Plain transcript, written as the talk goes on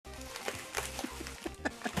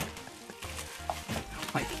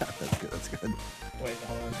good. Wait,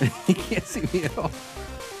 hold on. You can't see me at all.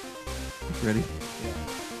 Ready? Yeah.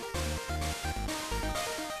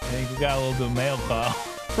 I think we got a little bit of mail, Kyle.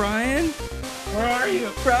 Brian? Where are you?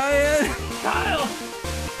 Brian? Kyle!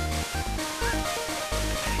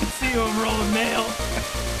 I can see you over all the mail.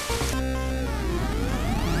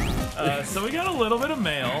 So we got a little bit of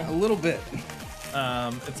mail. A little bit.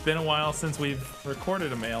 It's been a while since we've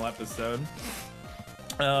recorded a mail episode.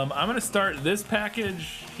 I'm gonna start. This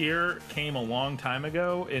package here came a long time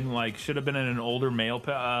ago, and like should have been in an older mail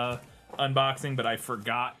unboxing, but I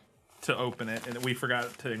forgot to open it, and we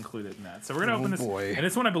forgot to include it in that. So we're gonna open this, and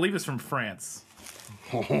this one I believe is from France.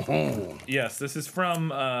 Yes, this is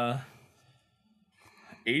from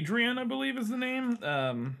Adrian, I believe is the name.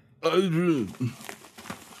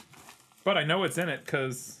 But I know what's in it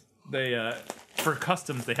because they for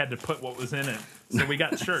customs they had to put what was in it, so we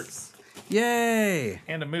got shirts. Yay!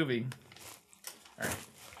 And a movie. All right,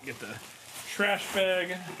 get the trash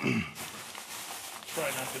bag. Try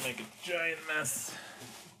not to make a giant mess.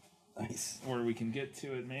 Nice. Or we can get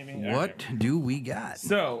to it, maybe. What do we got?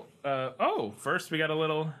 So, first we got a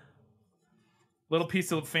little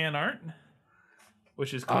piece of fan art,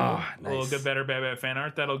 which is cool. Nice. A little Good Bad Media fan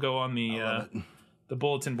art that'll go on the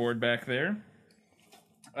bulletin board back there.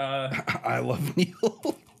 I love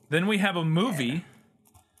Neil. Then we have a movie.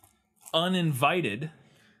 Uninvited.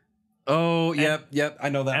 Oh, yep. I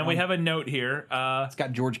know that. And we have a note here. It's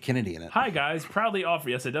got George Kennedy in it. Hi guys, proudly offer.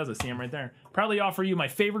 Yes, it does. I see him right there. Proudly offer you my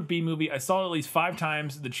favorite B movie. I saw it at least 5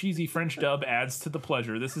 times. The cheesy French dub adds to the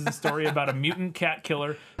pleasure. This is a story about a mutant cat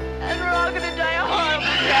killer. And we're all gonna die a horrible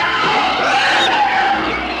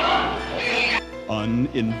death.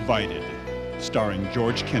 Uninvited, starring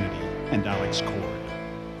George Kennedy and Alex Cord.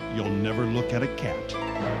 You'll never look at a cat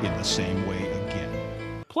in the same way again.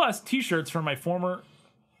 Plus, T-shirts from my former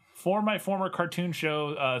cartoon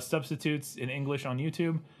show substitutes in English on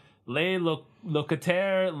YouTube. Les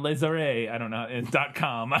Locataires Les Oreilles. I don't know.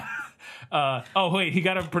 .com. Oh wait, he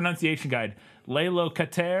got a pronunciation guide. Les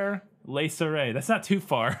Locataires Les Oreilles. That's not too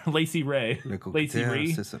far. Lacy Ray. Lacy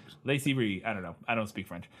Ree. Lacy Ree. I don't know. I don't speak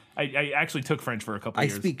French. I actually took French for a couple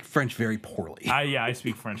years. I speak French very poorly. I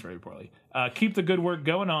speak French very poorly. Keep the good work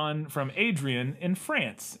going on from Adrian in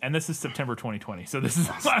France. And this is September 2020. So this is,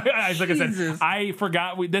 like I said, I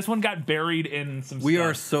forgot. This one got buried in some stuff. We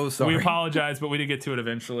are so sorry. We apologize, but we did get to it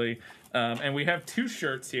eventually. And we have 2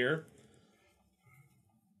 shirts here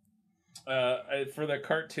for the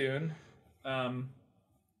cartoon.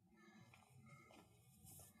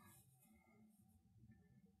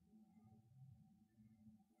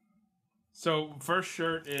 So first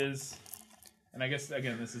shirt is, and I guess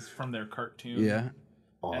again this is from their cartoon. Yeah,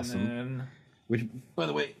 awesome. And then, which, by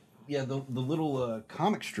the way, yeah, the little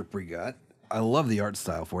comic strip we got. I love the art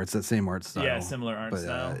style for it. It's that same art style. Yeah, similar art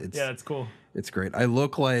style. Yeah, it's cool. It's great. I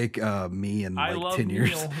look like me in like 10 years.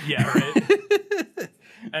 Neil. Yeah, right.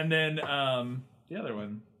 And then the other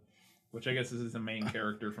one, which I guess is the main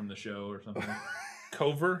character from the show or something.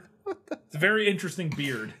 Cover. It's a very interesting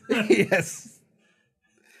beard. Yes.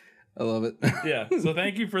 I love it. Yeah, so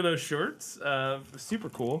thank you for those shirts. Super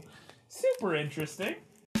cool. Super interesting.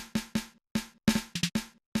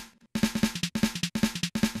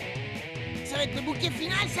 Ça va être le bouquet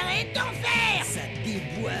final, ça va être d'enfer. Ça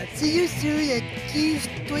déboîte. C'est juste sur la tige,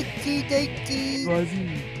 toi t'es d'actif.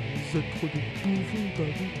 Vas-y, vous êtes trop des bouffons, t'as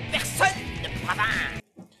vu. Personne ne pourra vaincre.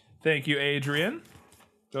 Thank you, Adrian.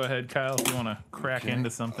 Go ahead, Kyle, if you want to crack into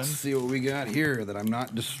something. Let's see what we got here that I'm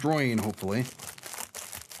not destroying, hopefully.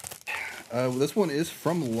 This one is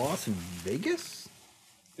from Las Vegas?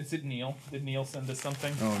 Is it Neil? Did Neil send us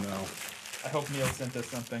something? Oh, no. I hope Neil sent us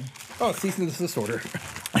something. Oh, cease and desist order.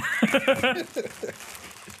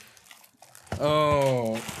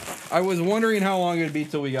 Oh, I was wondering how long it would be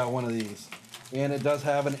till we got one of these. And it does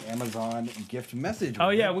have an Amazon gift message.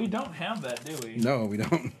 Oh, yeah, we don't have that, do we? No, we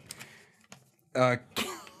don't.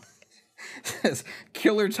 Says,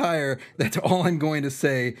 killer tire. That's all I'm going to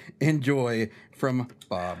say. Enjoy, from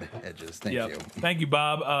Bob Hedges. Thank you. Thank you,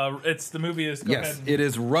 Bob. The movie is. Go ahead. It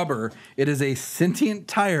is Rubber. It is a sentient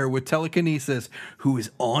tire with telekinesis who is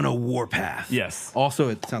on a warpath. Yes. Also,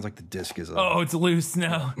 it sounds like the disc is. Oh, it's loose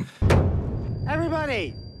now.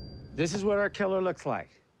 Everybody, this is what our killer looks like.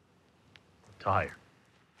 Tire.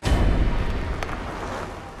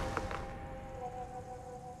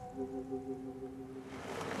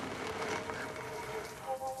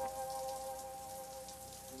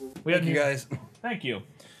 Thank you, guys. Thank you.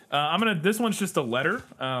 This one's just a letter,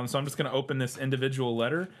 so I'm just gonna open this individual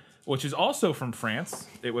letter, which is also from France.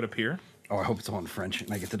 It would appear. Oh, I hope it's all in French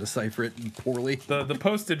and I get to decipher it poorly. The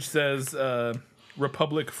postage says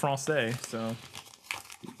Republique Française, so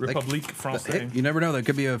République Française. You never know. That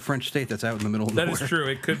could be a French state that's out in the middle of nowhere. That is true.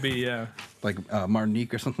 It could be, yeah. Like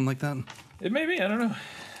Martinique or something like that. It may be. I don't know.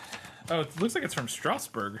 Oh, it looks like it's from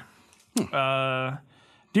Strasbourg.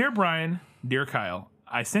 Dear Brian, dear Kyle,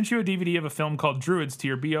 I sent you a DVD of a film called Druids to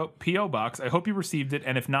your P.O. box. I hope you received it,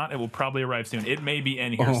 and if not, it will probably arrive soon. It may be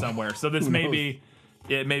in here somewhere. So this may be,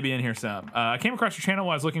 it may be in here some. I came across your channel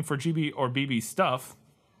while I was looking for GBorBB stuff.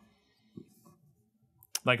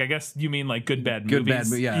 Like, I guess you mean like Good Bad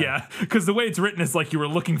Movies. Yeah. Yeah, because the way it's written is like you were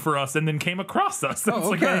looking for us and then came across us. So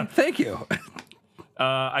Oh, okay. like, Thank you.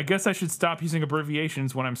 I guess I should stop using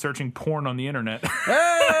abbreviations when I'm searching porn on the internet.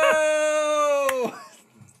 Oh!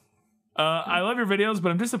 I love your videos,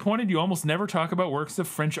 but I'm disappointed you almost never talk about works of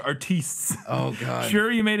French artistes. Oh God.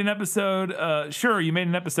 Sure, you made an episode of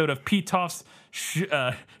Pitoff's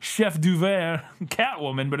Chef d'Oeuvre,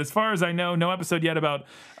 Catwoman, but as far as I know, no episode yet about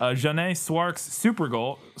Jeanne Swark's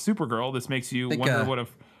Supergirl. This makes you wonder what a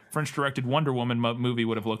French-directed Wonder Woman movie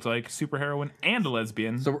would have looked like. Superheroine and a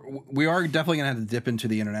lesbian. So we are definitely going to have to dip into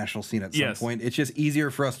the international scene at some point. It's just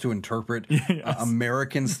easier for us to interpret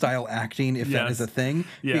American-style acting, if that is a thing,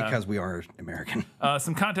 because we are American.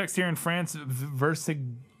 Some context here in France,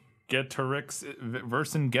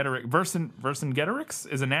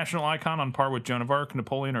 Vercingetorix is a national icon on par with Joan of Arc,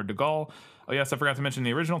 Napoleon, or de Gaulle. Oh yes, I forgot to mention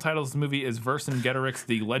the original title of this movie is Vercingetorix,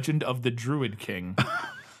 The Legend of the Druid King.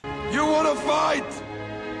 You want to fight?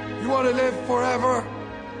 You want to live forever?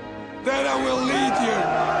 Then I will lead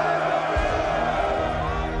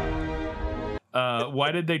you.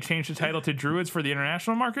 Why did they change the title to Druids for the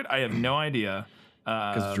international market? I have no idea.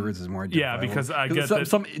 Because Druids is more because I get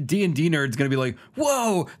some D&D nerd's gonna be like,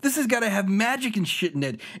 whoa, this has got to have magic and shit in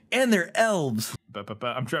it, and they're elves. But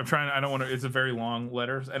I'm trying. I don't want to. It's a very long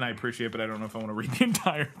letter, and I appreciate it, but I don't know if I want to read the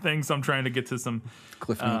entire thing. So I'm trying to get to some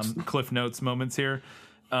Cliff Notes moments here.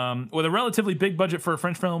 With a relatively big budget for a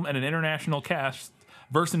French film and an international cast,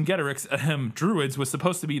 Vercingetorix, Druids, was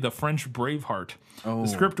supposed to be the French Braveheart. The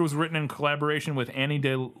script was written in collaboration with Annie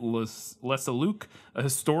de Lesaluc, a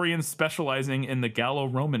historian specializing in the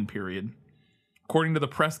Gallo-Roman period. According to the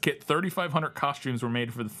press kit, 3,500 costumes were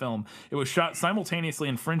made for the film. It was shot simultaneously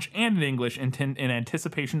in French and in English in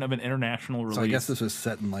anticipation of an international release. So I guess this was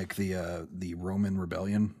set in like the Roman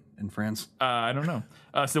rebellion in France. I don't know.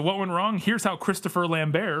 So what went wrong? Here's how Christopher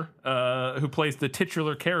Lambert, who plays the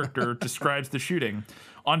titular character, describes the shooting.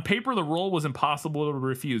 On paper, the role was impossible to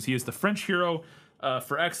refuse. He is the French hero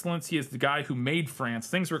for excellence. He is the guy who made France.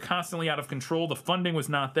 Things were constantly out of control. The funding was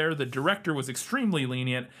not there. The director was extremely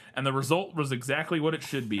lenient, and the result was exactly what it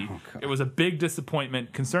should be. It was a big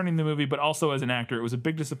disappointment concerning the movie, but also as an actor, it was a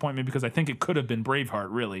big disappointment because I think it could have been Braveheart,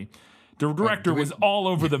 really. The director was all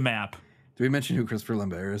over the map. Did we mention who Christopher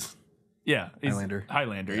Lambert is? Yeah.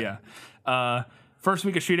 Highlander, yeah. First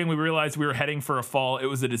week of shooting, we realized we were heading for a fall. It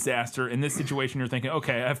was a disaster. In this situation, you're thinking,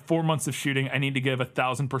 okay, I have 4 months of shooting. I need to give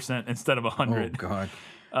 1,000% instead of 100. Oh, God.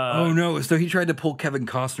 Oh, no. So he tried to pull Kevin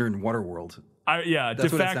Costner in Waterworld. De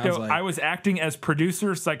facto, like. I was acting as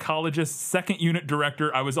producer, psychologist, second unit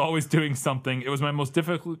director. I was always doing something. It was my most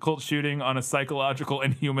difficult shooting on a psychological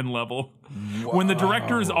and human level. Wow. When the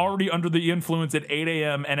director is already under the influence at 8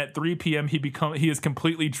 a.m. and at 3 p.m. he is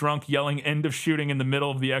completely drunk, yelling end of shooting in the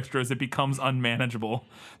middle of the extras, it becomes unmanageable.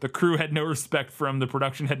 The crew had no respect for him. The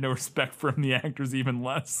production had no respect for him. The actors even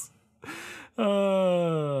less.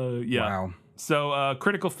 Wow. So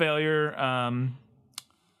critical failure.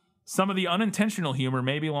 Some of the unintentional humor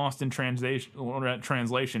may be lost in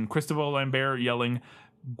translation. Christopher Lambert yelling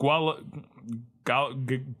Gauloisie,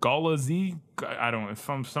 I don't know,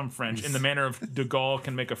 from some French, in the manner of de Gaulle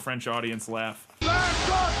can make a French audience laugh.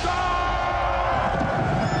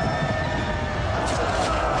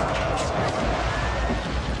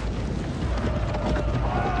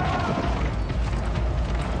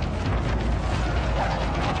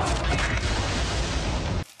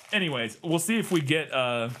 Anyways, we'll see if we get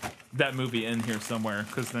that movie in here somewhere,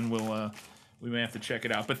 because then we may have to check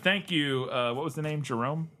it out. But thank you. What was the name?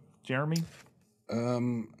 Jeremy?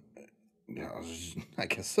 I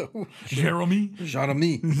guess so. Jeremy?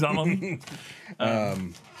 Jeremy.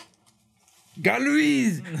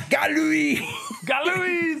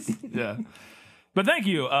 Galoise! Yeah. But thank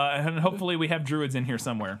you. And hopefully we have Druids in here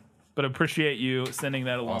somewhere. But appreciate you sending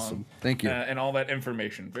that along. Awesome. Thank you. And all that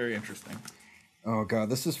information. Very interesting. Oh, God.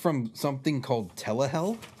 This is from something called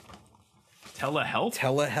Telehell. Telehealth?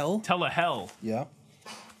 Telehell. Yeah.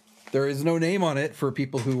 There is no name on it for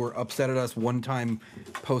people who were upset at us one time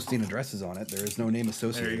posting addresses on it. There is no name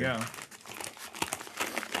associated. There you go.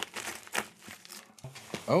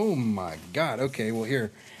 Oh, my God. Okay, well,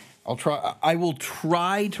 here. I will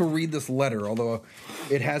try to read this letter, although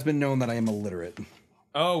it has been known that I am illiterate.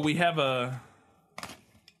 Oh, we have a...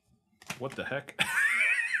 What the heck?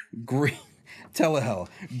 Telehell.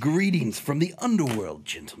 Greetings from the underworld,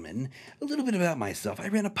 gentlemen. A little bit about myself. I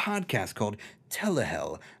ran a podcast called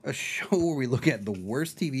Telehell, a show where we look at the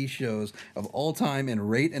worst TV shows of all time and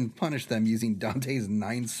rate and punish them using Dante's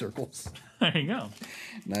 9 circles. There you go.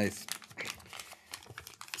 Nice.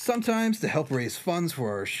 Sometimes, to help raise funds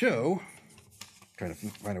for our show, trying to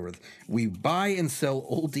find a word, we buy and sell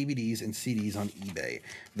old DVDs and CDs on eBay.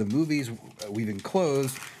 The movies we've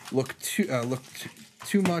enclosed look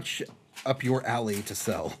too much up your alley to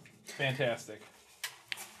sell. Fantastic.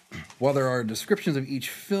 While there are descriptions of each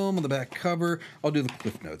film on the back cover, I'll do the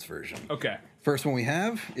Cliff Notes version. Okay. First one we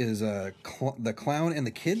have is The Clown and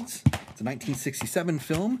the Kids. It's a 1967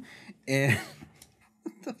 film, and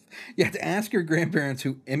you have to ask your grandparents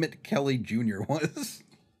who Emmett Kelly Jr. was.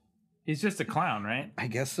 He's just a clown, right? I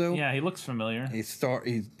guess so. Yeah, he looks familiar. He's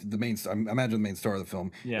the main star. I imagine the main star of the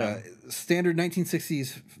film. Yeah. Standard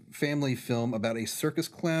 1960s family film about a circus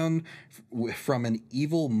clown from an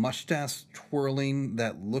evil mustache twirling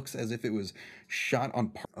that looks as if it was shot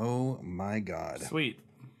on. Oh my God. Sweet.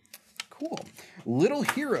 Cool. Little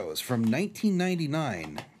Heroes from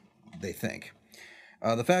 1999. They think.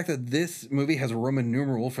 The fact that this movie has a Roman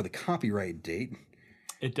numeral for the copyright date.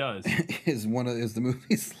 It does. is the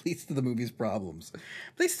movie's least of the movie's problems. But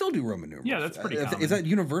they still do Roman numerals. Yeah, that's pretty common. Is that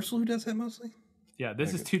Universal who does that mostly? Yeah,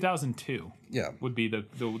 this is 2002. Yeah. Would be the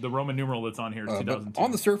Roman numeral that's on here is 2002.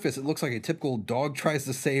 On the surface, it looks like a typical dog tries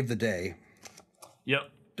to save the day.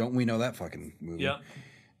 Yep. Don't we know that fucking movie? Yep.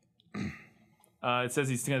 It says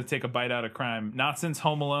he's going to take a bite out of crime. Not since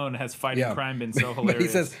Home Alone has fighting crime been so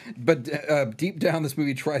hilarious. But he says, deep down, this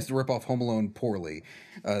movie tries to rip off Home Alone poorly.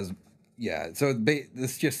 Yeah, so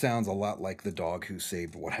this just sounds a lot like the dog who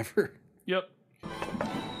saved whatever. Yep.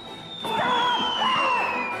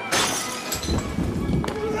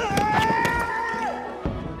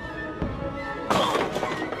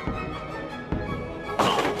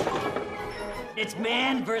 It's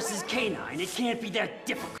man versus canine. It can't be that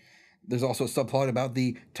difficult. There's also a subplot about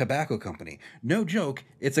the tobacco company. No joke,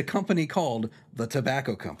 it's a company called the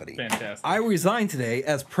Tobacco Company. Fantastic. I resigned today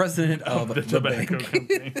as president of the Tobacco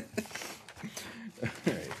Company. All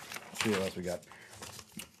right, let's see what else we got.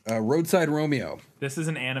 Roadside Romeo. This is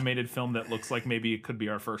an animated film that looks like maybe it could be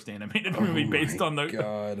our first animated movie based on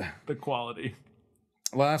the quality.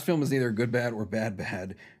 Last film is either Good Bad or Bad.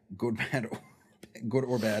 Good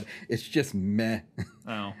or bad. It's just meh.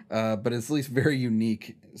 Oh. But it's at least very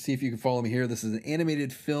unique. See if you can follow me here. This is an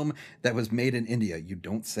animated film that was made in India. You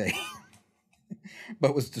don't say.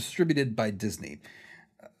 But was distributed by Disney.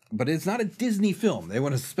 But it's not a Disney film. They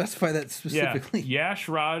want to specify that specifically. Yeah. Yash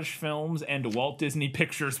Raj Films and Walt Disney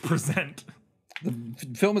Pictures present. The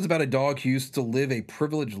film is about a dog who used to live a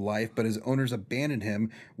privileged life, but his owners abandoned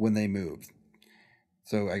him when they moved.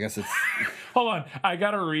 So I guess it's... Hold on. I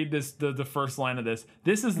got to read this. The first line of this.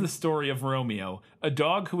 This is the story of Romeo, a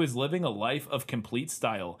dog who is living a life of complete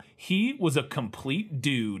style. He was a complete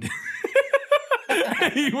dude.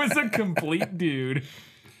 He was a complete dude.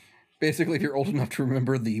 Basically, if you're old enough to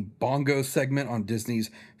remember the bongo segment on Disney's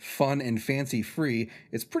Fun and Fancy Free,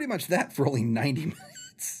 it's pretty much that for only 90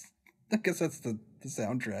 minutes. I guess that's the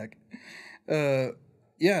soundtrack.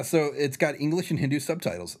 Yeah, so it's got English and Hindu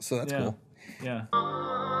subtitles, so that's cool. Yeah.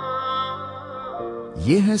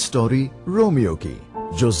 ये है story Romeo की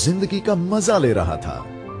जो जिंदगी का मजा ले रहा था.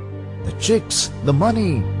 The chicks, the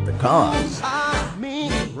money, the cars.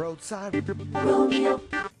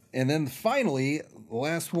 And then finally, the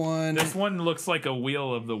last one. This one looks like a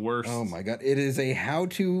wheel of the worst. Oh my god. It is a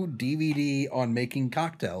how-to DVD on making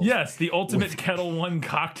cocktails. Yes, the ultimate Kettle One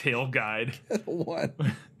cocktail guide. Kettle One.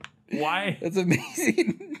 Why? That's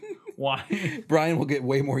amazing. Why? Brian will get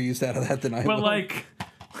way more use out of that than I will. But like,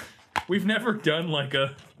 we've never done like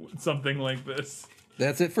something like this.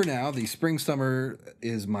 That's it for now. The spring-summer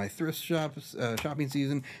is my thrift shopping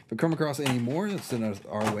season. If you come across any more, send us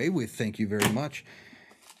our way. We thank you very much.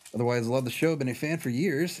 Otherwise, love the show. Been a fan for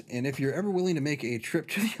years. And if you're ever willing to make a trip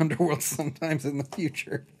to the underworld sometimes in the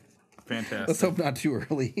future, fantastic. Let's hope not too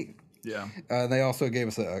early. Yeah. They also gave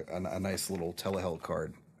us a nice little telehell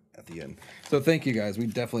card at the end. So thank you guys. We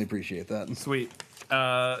definitely appreciate that. Sweet.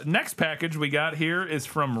 Next package we got here is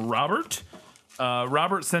from Robert.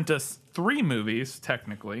 Robert sent us 3 movies,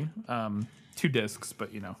 technically. 2 discs, but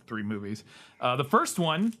 3 movies. The first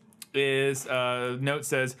one is, note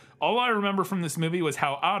says, all I remember from this movie was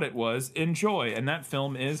how odd it was. Enjoy. And that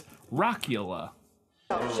film is RoccoW.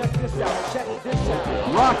 Check this out.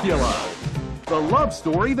 RoccoW. The love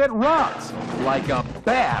story that rocks like a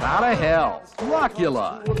bat out of hell.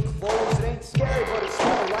 RoccoW.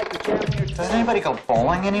 Does anybody go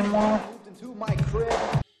bowling anymore?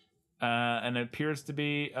 And it appears to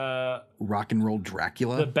be Rock and Roll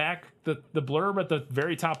Dracula. The blurb at the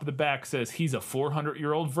very top of the back says he's a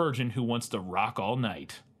 400-year-old virgin who wants to rock all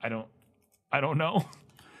night. I don't know,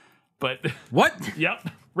 but what? Yep,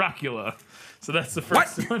 RoccoW. So that's the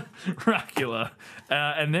first one, RoccoW.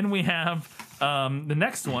 And then we have the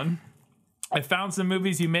next one. I found some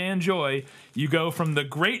movies you may enjoy. You go from the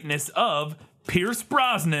greatness of Pierce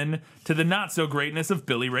Brosnan to the not so greatness of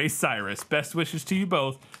Billy Ray Cyrus. Best wishes to you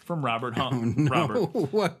both from Robert Hung. Oh, no. Robert.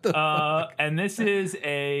 What the fuck? And this is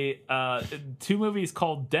a 2 movies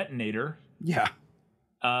called Detonator. Yeah.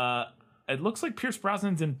 It looks like Pierce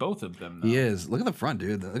Brosnan's in both of them, though. He is. Look at the front,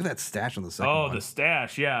 dude. Look at that stash on the second one. Oh, the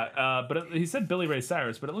stash, yeah. But he said Billy Ray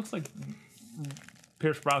Cyrus, but it looks like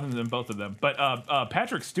Pierce Brosnan's in both of them. But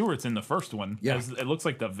Patrick Stewart's in the first one. Yeah. It looks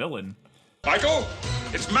like the villain. Michael,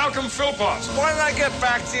 it's Malcolm Philpott. Why don't I get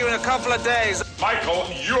back to you in a couple of days? Michael,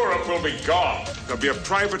 Europe will be gone. There'll be a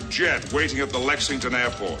private jet waiting at the Lexington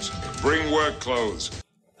airport. Bring work clothes.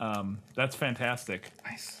 That's fantastic.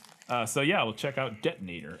 Nice. So yeah, we'll check out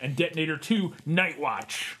Detonator and Detonator 2 Night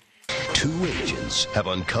Watch. 2 agents have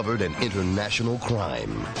uncovered an international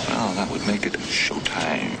crime. Well, that would make it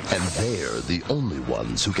showtime. And they're the only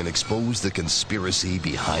ones who can expose the conspiracy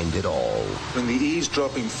behind it all. When the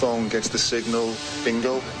eavesdropping phone gets the signal,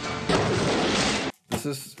 bingo. This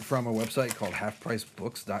is from a website called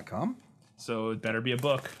halfpricebooks.com. So it better be a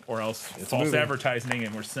book or else It's a false movie. advertising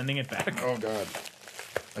and we're sending it back. Oh, God.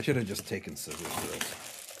 I should have just taken scissors for this.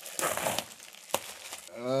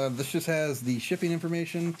 This just has the shipping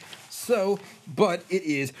information. But it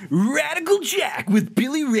is Radical Jack with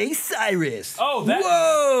Billy Ray Cyrus. Oh,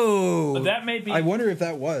 whoa! That may be. I wonder if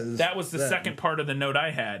that was. That was the second part of the note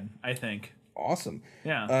I had, I think. Awesome.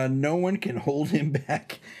 Yeah. No one can hold him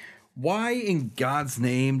back. Why in God's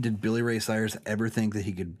name did Billy Ray Cyrus ever think that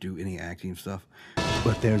he could do any acting stuff?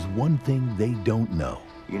 But there's one thing they don't know.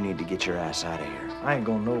 You need to get your ass out of here. I ain't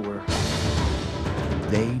going nowhere.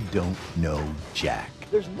 They don't know Jack.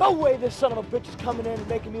 There's no way this son of a bitch is coming in and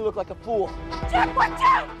making me look like a fool. Jack, watch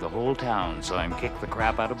out! The whole town saw him kick the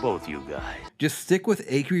crap out of both you guys. Just stick with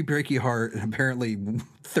Achy Breaky Heart, and apparently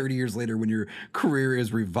 30 years later when your career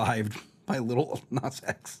is revived by Little Nas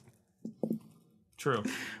X. True.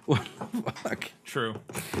 What the fuck? True.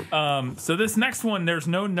 So this next one, there's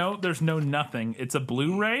no note, there's no nothing. It's a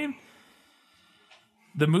Blu-ray.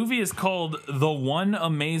 The movie is called The One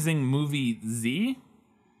Amazing Movie Z.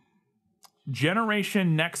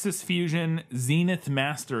 Generation Nexus Fusion Zenith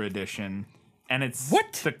Master Edition. And it's...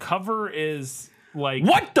 What? The cover is like...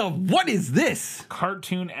 What is this?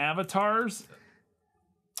 Cartoon avatars.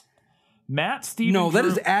 Matt, Steve, No, and that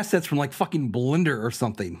Drew, is assets from like fucking Blender or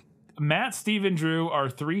something. Matt, Steve, and Drew are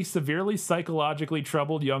 3 severely psychologically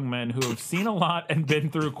troubled young men who have seen a lot and been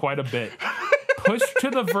through quite a bit. Pushed to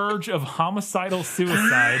the verge of homicidal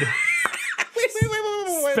suicide.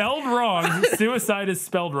 Wait. Spelled wrong. Suicide is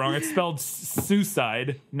spelled wrong. It's spelled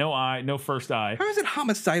suicide. No I, no first I. How is it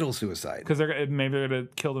homicidal suicide? Because maybe they're going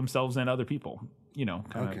to kill themselves and other people. You know,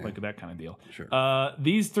 kind of like that kind of deal. Sure.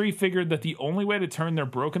 These 3 figured that the only way to turn their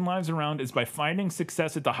broken lives around is by finding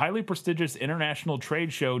success at the highly prestigious international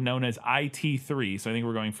trade show known as IT3. So I think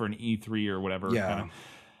we're going for an E3 or whatever. Yeah.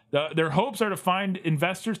 Their hopes are to find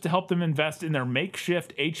investors to help them invest in their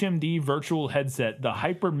makeshift HMD virtual headset, the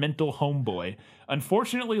Hypermental Homeboy.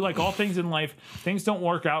 Unfortunately, like all things in life, things don't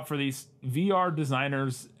work out for these VR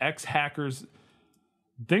designers, ex-hackers.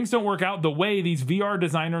 Things don't work out the way these VR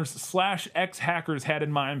designers / ex-hackers had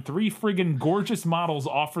in mind. 3 friggin' gorgeous models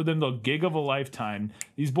offer them the gig of a lifetime.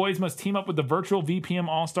 These boys must team up with the virtual VPM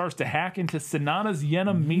All-Stars to hack into Sonata's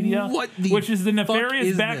Yenim Media, which is the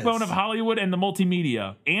nefarious backbone of Hollywood and the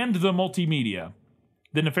multimedia.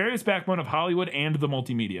 The nefarious backbone of Hollywood and the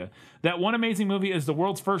multimedia. That One Amazing Movie is the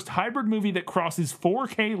world's first hybrid movie that crosses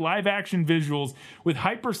 4K live-action visuals with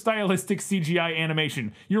hyper-stylistic CGI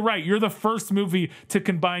animation. You're right, you're the first movie to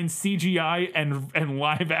combine CGI and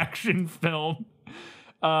live-action film.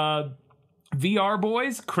 VR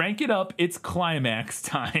boys, crank it up, it's climax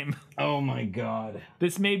time. Oh my God.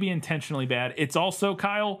 This may be intentionally bad. It's also,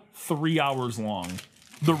 Kyle, 3 hours long.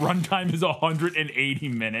 The runtime is 180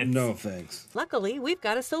 minutes. No thanks. Luckily, we've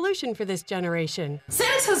got a solution for this generation.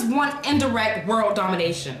 Senators want indirect world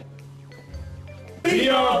domination.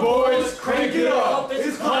 VR boys, crank it up.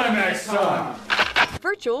 It's climax time.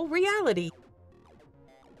 Virtual reality.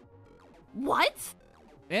 What?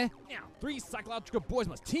 Now, 3 psychological boys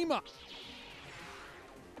must team up.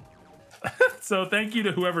 So thank you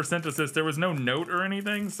to whoever sent us this. There was no note or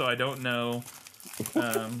anything, so I don't know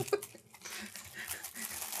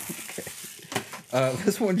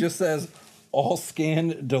This one just says, all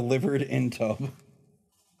scanned, delivered in tub.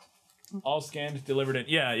 All scanned, delivered in.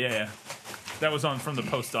 Yeah. That was on from the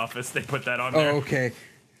post office. They put that on there. Oh, okay.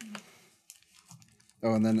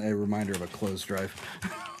 Oh, and then a reminder of a closed drive.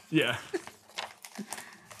 Yeah.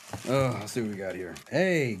 Oh, let's see what we got here.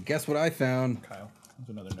 Hey, guess what I found? Kyle, there's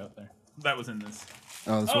another note there. That was in this.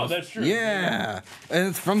 Oh, that's true. Yeah. And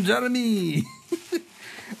it's from Jeremy.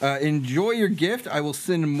 Enjoy your gift. I will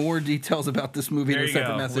send more details about this movie in a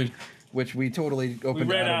separate message, which we totally opened.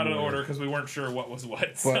 We read out of order because we weren't sure what was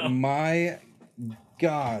what. But my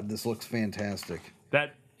God, this looks fantastic.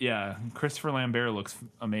 Christopher Lambert looks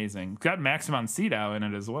amazing. Got Maximum Sydow in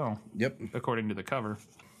it as well. Yep. According to the cover.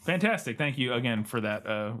 Fantastic. Thank you again for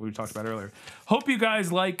that we talked about earlier. Hope you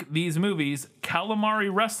guys like these movies, Calamari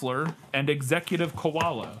Wrestler and Executive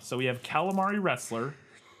Koala. So we have Calamari Wrestler.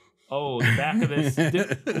 Oh, the back of this.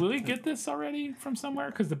 Will we get this already from somewhere?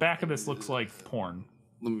 Because the back of this looks like porn.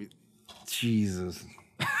 Jesus.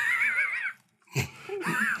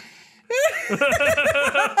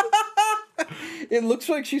 It looks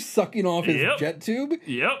like she's sucking off his jet tube.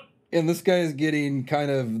 Yep. And this guy is getting kind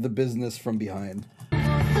of the business from behind.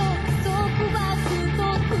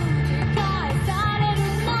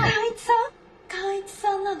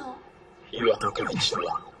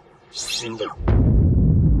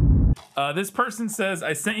 This person says,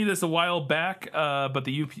 I sent you this a while back, but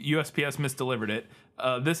the USPS misdelivered it.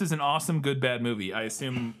 This is an awesome Good Bad movie. I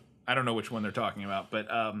assume, I don't know which one they're talking about, but,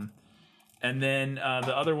 and then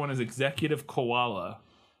the other one is Executive Koala.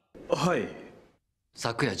 Hi.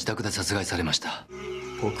 昨夜自宅で殺害されました。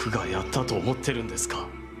僕がやったと思ってるんですか。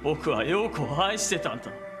僕は陽子を愛してたん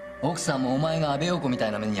だ。奥さんもお前が安倍陽子みた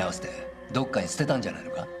いな目に合わせてどっかに捨てたんじゃない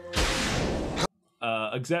のか。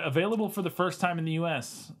Available for the first time in the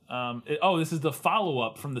U.S. This is the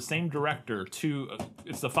follow-up from the same director to.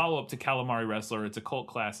 It's the follow-up to Calamari Wrestler. It's a cult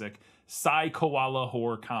classic, sci koala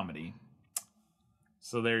horror comedy.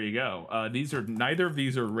 So there you go. Neither of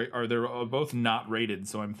these are they're both not rated.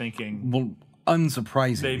 So I'm thinking. Well,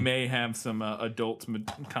 unsurprising. They may have some adult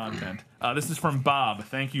content. This is from Bob.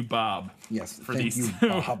 Thank you, Bob. Yes, for these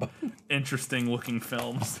Bob. Interesting-looking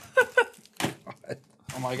films.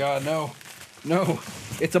 Oh my God, no. No,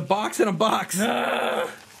 it's a box in a box.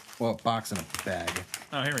 Well, box in a bag.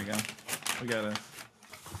 Oh, here we go.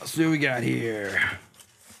 Let's see what we got here.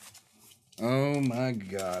 Oh my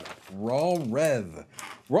God. Raw Rev.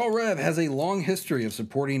 Raw Rev has a long history of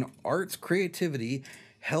supporting arts, creativity,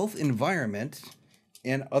 health, environment,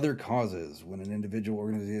 and other causes. When an individual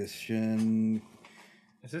organization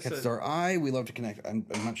catches our eye, we love to connect. I'm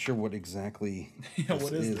not sure what exactly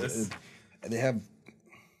what is this? They have...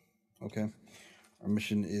 Okay. Our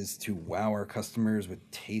mission is to wow our customers with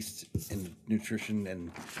taste and nutrition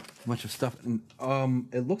and a bunch of stuff. And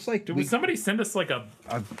it looks like did somebody send us like a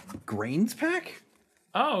grains pack?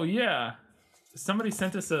 Oh yeah, somebody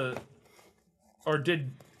sent us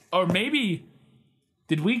maybe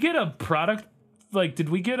did we get a product? Like, did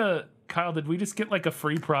we just get like a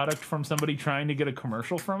free product from somebody trying to get a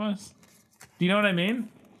commercial from us? Do you know what I mean?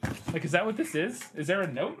 Like, is that what this is? Is there a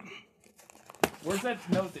note? Where's that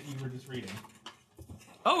note that you were just reading?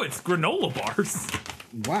 Oh, it's granola bars.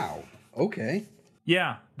 Wow. Okay.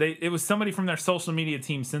 Yeah, it was somebody from their social media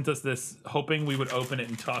team sent us this, hoping we would open it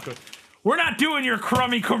and talk. We're not doing your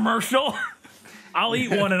crummy commercial. I'll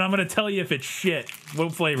eat one and I'm going to tell you if it's shit.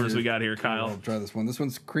 What flavors we got here, Kyle? I'll try this one. This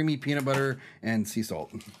one's creamy peanut butter and sea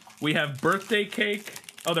salt. We have birthday cake.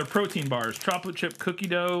 Oh, they're protein bars. Chocolate chip cookie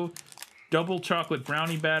dough. Double chocolate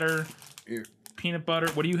brownie batter. Here. Peanut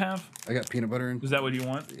butter. What do you have? I got peanut butter. Is that what you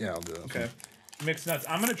want? Yeah, I'll do that. Okay. Mixed nuts.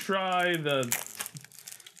 I'm gonna try the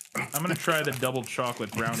double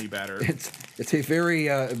chocolate brownie batter. It's a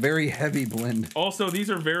very heavy blend. Also, these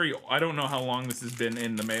are I don't know how long this has been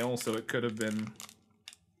in the mail, so it could have been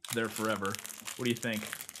there forever. What do you think?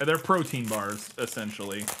 They're protein bars,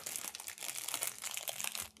 essentially.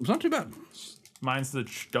 It's not too bad. Mine's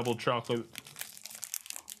the double chocolate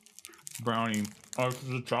brownie. Oh, it's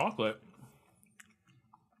the chocolate.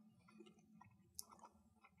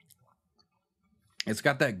 It's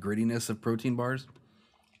got that grittiness of protein bars.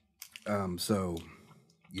 So,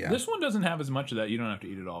 yeah. This one doesn't have as much of that. You don't have to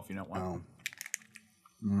eat it all if you don't want.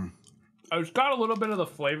 Oh. It's got a little bit of the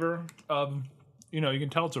flavor of, you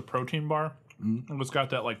can tell it's a protein bar. And it's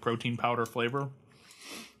got that like protein powder flavor.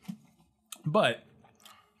 But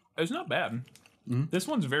it's not bad. This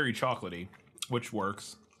one's very chocolatey, which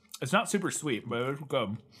works. It's not super sweet, but it's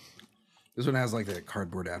good. This one has like that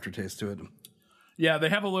cardboard aftertaste to it. Yeah, they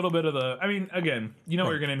have a little bit of the... I mean, again, you know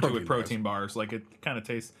what you're getting into with protein bars. Like, it kind of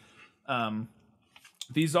tastes...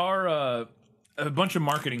 These are a bunch of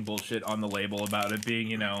marketing bullshit on the label about it being,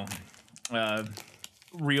 you know,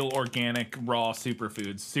 real organic raw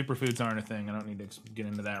superfoods. Superfoods aren't a thing. I don't need to get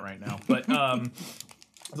into that right now. But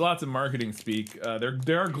there's lots of marketing speak.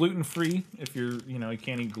 They are gluten free if you're, you know, you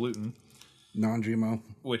can't eat gluten. Non-GMO,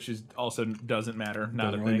 which is also doesn't matter.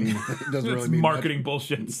 Not doesn't a really thing. It doesn't really mean marketing much.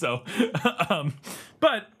 bullshit. So,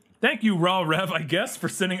 but thank you, Raw Rev, I guess, for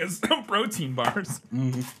sending us some protein bars.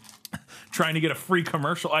 Mm-hmm. Trying to get a free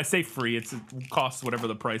commercial. I say free. It costs whatever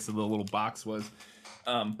the price of the little box was.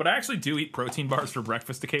 But I actually do eat protein bars for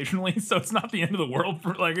breakfast occasionally, so it's not the end of the world.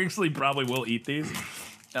 I actually probably will eat these.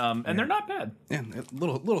 And they're not bad. Yeah, a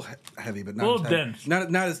little heavy, but not a little as heavy. dense.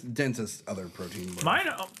 Not as dense as other protein bars.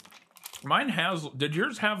 Mine has. Did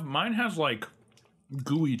yours have? Mine has like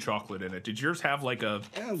gooey chocolate in it. Did yours have like a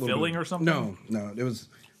filling or something? No. It was.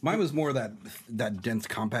 Mine was more that dense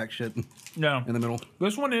compact shit. No, in the middle.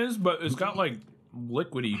 This one is, but it's got like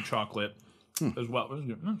liquidy chocolate as well.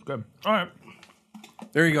 That's good. All right.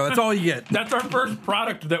 There you go. That's all you get. That's our first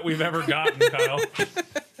product that we've ever gotten, Kyle.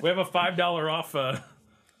 We have a $5 off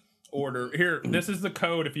order. Here, this is the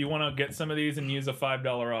code if you want to get some of these and use a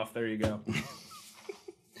 $5 off. There you go.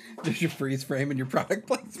 There's your freeze frame and your product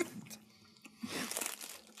placement.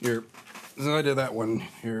 Here. So I did that one.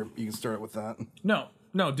 Here, you can start with that. No,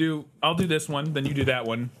 I'll do this one, then you do that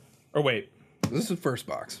one. Or wait. This is the first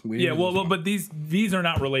box. But these are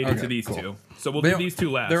not related to these two. So we'll do these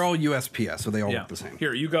two last. They're all USPS, so they all look the same.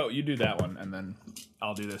 Here, you go. You do that one, and then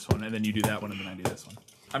I'll do this one, and then you do that one, and then I do this one.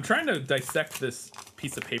 I'm trying to dissect this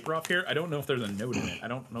piece of paper off here. I don't know if there's a note in it. I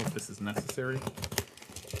don't know if this is necessary.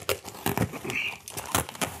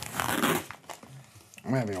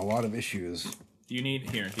 I'm having a lot of issues. Do you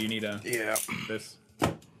need a... Yeah. This?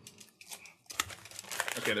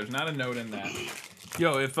 Okay, there's not a note in that.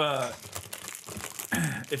 Yo, if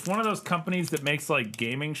one of those companies that makes like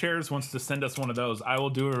gaming chairs wants to send us one of those, I will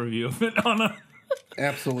do a review of it on a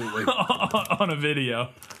absolutely on a video.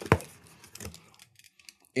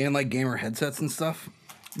 And like gamer headsets and stuff.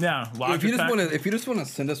 Yeah, if you just want to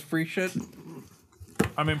send us free shit.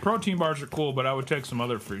 I mean, protein bars are cool, but I would take some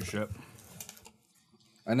other free shit.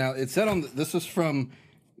 And now it said on this is from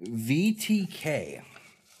VTK.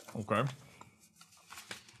 Okay.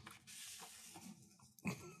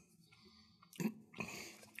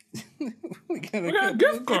 we got a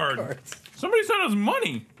gift card. Somebody sent us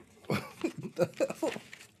money.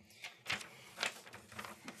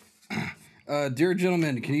 Dear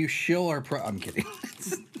gentlemen, can you shill our I'm kidding.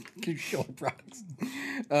 Can you shill our products?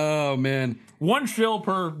 Oh man. One shill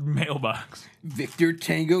per mailbox. Victor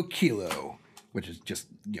Tango Kilo, which is just,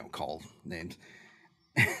 called names.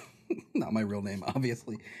 Not my real name,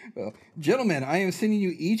 obviously. Well, gentlemen, I am sending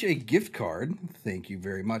you each a gift card. Thank you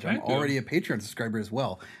very much. I'm already a Patreon subscriber as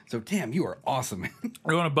well. So, damn, you are awesome.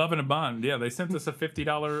 We're going above and beyond. Yeah, they sent us a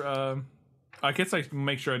 $50. I guess I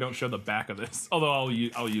make sure I don't show the back of this. Although I'll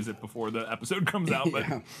use it before the episode comes out.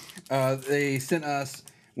 But they sent us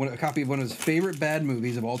a copy of one of his favorite bad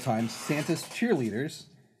movies of all time, Santa's Cheerleaders.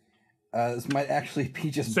 This might actually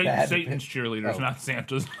be just bad. Satan's cheerleaders, not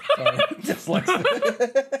Santa's. Sorry. Just like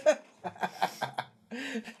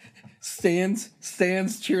Stan's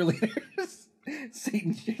cheerleaders.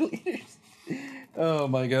 Satan's cheerleaders. Oh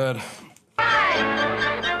my god.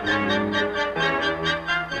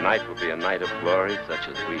 Tonight will be a night of glory such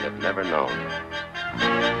as we have never known.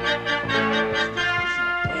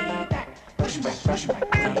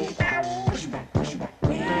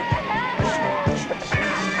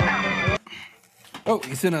 Oh,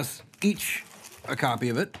 he sent us each a copy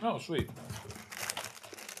of it. Oh, sweet.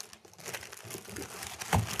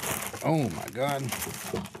 Oh my god.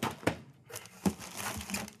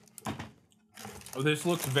 Oh, this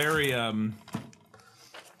looks very I'm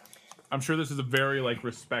sure this is a very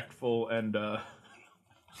respectful and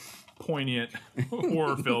poignant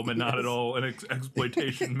horror film and not at all an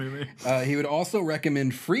exploitation movie. He would also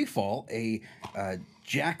recommend Freefall, a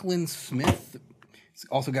Jacqueline Smith. It's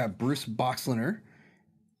also got Bruce Boxleiter.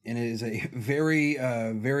 And it is a very,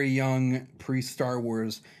 very young pre-Star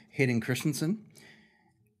Wars Hayden Christensen.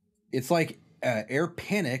 It's like Air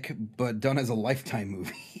Panic, but done as a Lifetime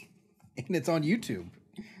movie. And it's on YouTube.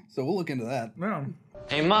 So we'll look into that. Yeah.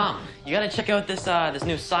 Hey, Mom, you gotta check out this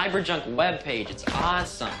new cyberjunk webpage. It's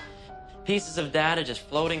awesome. Pieces of data just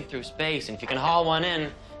floating through space, and if you can haul one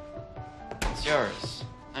in, it's yours.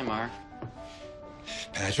 Hi, Mark.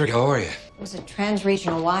 Patrick, how are you? It was a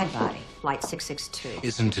transregional wide body, flight 662.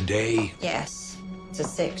 Isn't today? Yes, it's a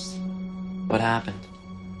 6. What happened?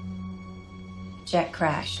 Jet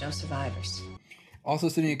crash, no survivors. Also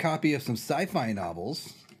sending a copy of some sci-fi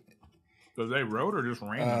novels. So they wrote or just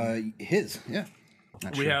random? His, yeah.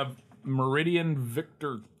 We have Meridian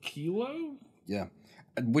Victor Kilo. Yeah.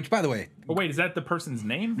 Which, by the way... Oh, wait, is that the person's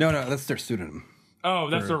name? No, that's their pseudonym. Oh,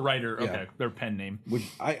 that's their writer. Okay, their pen name. Which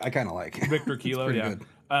I kind of like. Victor Kilo, yeah.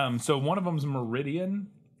 Good. So one of them's Meridian.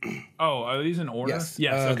 Oh, are these in order? Yes.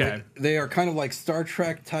 Okay. They are kind of like Star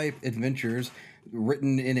Trek type adventures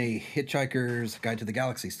written in a Hitchhiker's Guide to the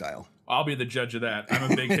Galaxy style. I'll be the judge of that.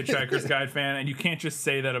 I'm a big Hitchhiker's Guide fan, and you can't just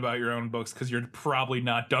say that about your own books because you're probably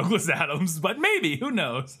not Douglas Adams, but maybe, who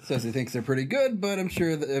knows? Says he thinks they're pretty good, but I'm sure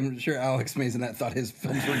Alex Maisonette thought his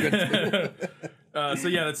films were good too. So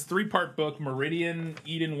yeah, that's 3-part book: Meridian,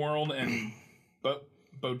 Eden World, and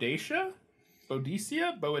Boadicea.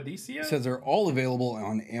 It says they're all available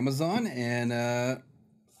on Amazon, and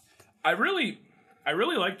I really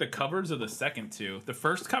like the covers of the second two. The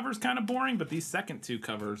first cover's kind of boring, but these second two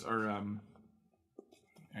covers are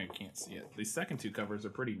I can't see it. These second two covers are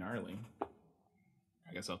pretty gnarly.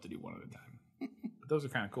 I guess I'll have to do one at a time. But those are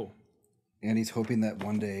kind of cool. And he's hoping that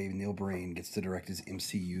one day Neil Breen gets to direct his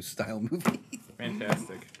MCU style movie.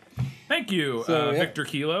 Fantastic. Thank you, Victor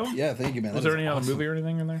Kilo. Yeah, thank you, man. Was there any other movie or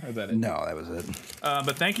anything in there? Or is that it? No, that was it.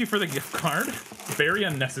 But thank you for the gift card. Very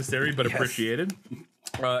unnecessary, but appreciated.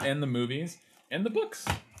 And the movies. And the books.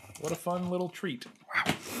 What a fun little treat.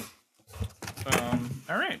 Wow.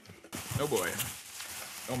 All right. Oh, boy.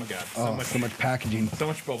 Oh, my God. So much packaging. So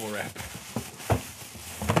much bubble wrap.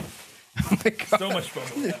 Oh, my God. So much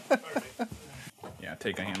bubble wrap. All right. Yeah,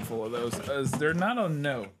 take a handful of those. Is there not a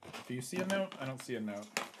note? Do you see a note? I don't see a note.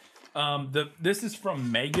 This is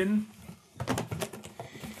from Megan.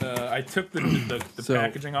 I took the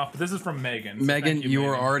packaging off, but this is from Megan. So Megan, you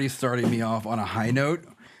were already starting me off on a high note.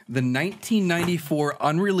 The 1994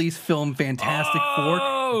 unreleased film Fantastic Four.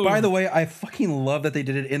 By the way, I fucking love that they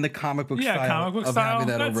did it in the comic book style. Comic book of style. having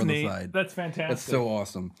that That's over on neat. the side. That's fantastic. That's so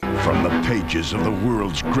awesome. From the pages of the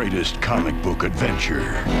world's greatest comic book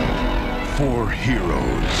adventure, 4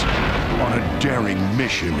 heroes on a daring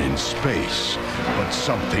mission in space, but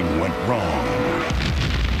something went wrong.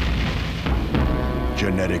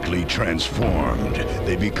 Genetically transformed,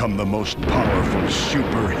 they become the most powerful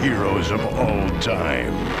superheroes of all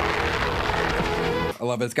time. I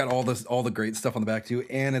love it. It's got all the great stuff on the back too,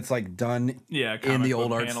 and it's like done in the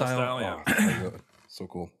old art style. So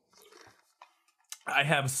cool. I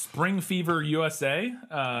have Spring Fever USA,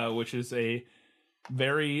 which is a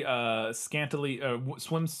very scantily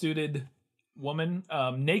swimsuited woman.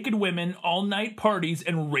 Naked women, all-night parties,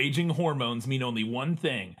 and raging hormones mean only one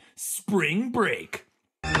thing: spring break.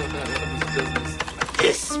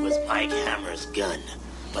 This was Mike Hammer's gun,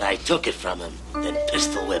 but I took it from him, then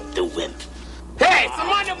pistol whipped the wimp. Hey, it's the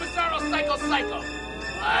Mondo Bizarro Psycho.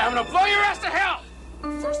 I'm gonna blow your ass to hell!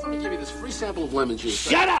 First, let me give you this free sample of lemon juice.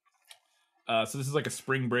 Shut up! So this is like a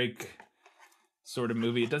spring break sort of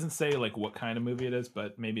movie. It doesn't say like what kind of movie it is,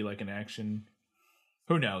 but maybe like an action.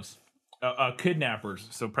 Who knows? Kidnappers.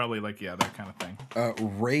 So probably like, that kind of thing.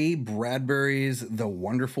 Ray Bradbury's The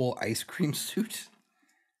Wonderful Ice Cream Suit.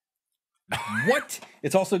 What?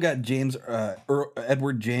 It's also got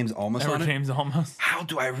Edward James Olmos on it. James Olmos. How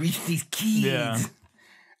do I reach these keys? Yeah.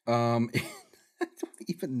 I don't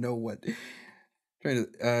even know what.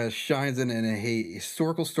 Shines in a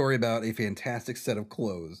historical story about a fantastic set of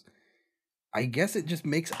clothes. I guess it just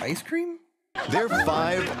makes ice cream? They're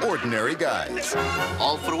 5 ordinary guys.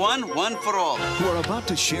 All for one, one for all. Who are about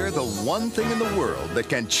to share the one thing in the world that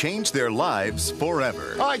can change their lives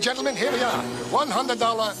forever. All right, gentlemen, here we are.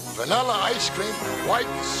 $100 vanilla ice cream white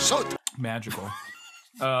suit. Magical.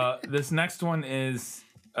 This next one is,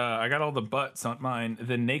 I got all the butts on mine.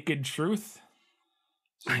 The Naked Truth.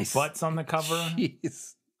 Nice. Butts on the cover.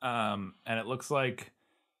 Jeez. And it looks like...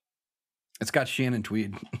 It's got Shannon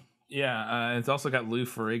Tweed. Yeah, it's also got Lou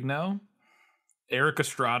Ferrigno, Eric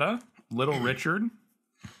Estrada, Little Richard,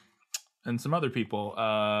 and some other people. Pick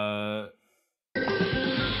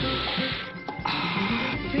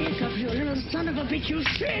up, you little son of a bitch, you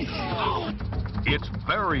shit! It's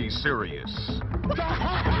very serious.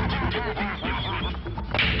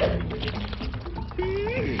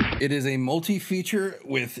 It is a multi-feature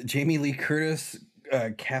with Jamie Lee Curtis,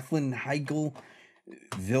 Kathleen Heigl,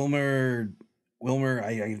 Wilmer.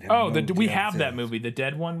 We have that movie, the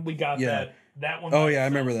dead one. We got that one. Oh yeah, I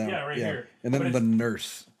remember that. Yeah, right here. And then The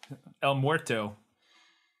Nurse, El Muerto.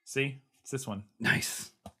 See, it's this one.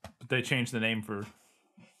 Nice. But they changed the name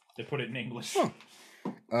they put it in English. Huh.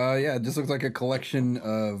 Yeah, it just looks like a collection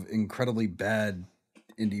of incredibly bad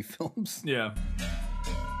indie films. Yeah.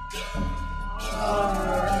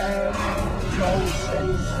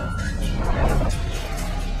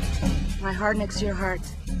 My heart next to your heart.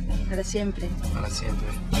 Para siempre. Para siempre.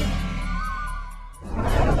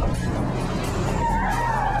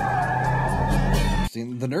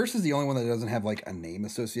 interesting. The Nurse is the only one that doesn't have like a name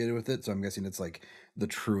associated with it, so I'm guessing it's like the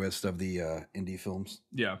truest of the indie films.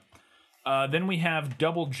 Yeah. Then we have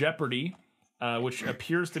Double Jeopardy, which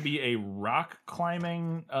appears to be a rock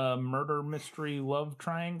climbing murder mystery love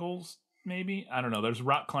triangles, maybe? I don't know. There's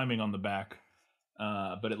rock climbing on the back,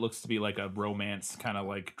 but it looks to be like a romance kind of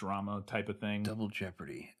like drama type of thing. Double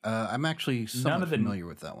Jeopardy. I'm actually somewhat familiar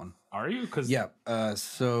with that one. Are you? Yeah.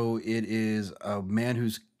 So it is a man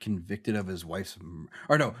who's convicted of his wife's,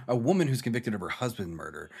 or no, a woman who's convicted of her husband's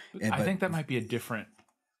murder. I think that might be a different.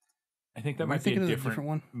 I think that might be a different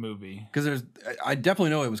one movie. Because I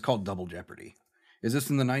definitely know it was called Double Jeopardy. Is this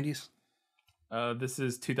in the 90s? This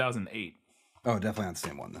is 2008. Oh, definitely not the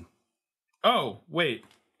same one then. Oh, wait.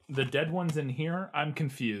 The dead one's in here? I'm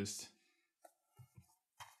confused.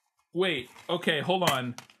 Wait. Okay, hold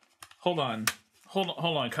on,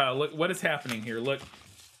 Kyle. Look, what is happening here? Look.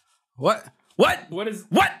 What? What is...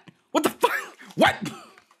 What? What the fuck? What?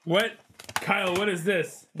 What? Kyle, what is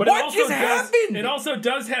this? But what just happened? It also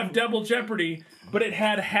does have Double Jeopardy, but it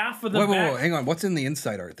had half of the Wait, hang on. What's in the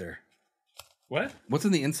inside art there? What? What's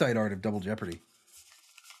in the inside art of Double Jeopardy?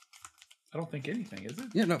 I don't think anything, is it?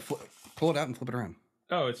 Yeah, no. Pull it out and flip it around.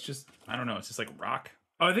 Oh, it's just, I don't know. It's just like rock.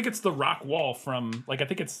 Oh, I think it's the rock wall from, like, I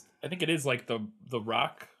think it is like the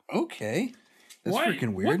rock. Okay. That's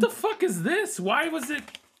freaking weird. What the fuck is this? Why was it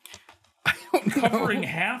covering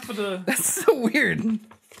half of the... That's so weird.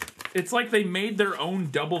 It's like they made their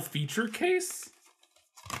own double feature case.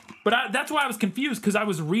 But that's why I was confused, because I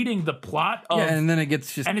was reading the plot of... Yeah, and then it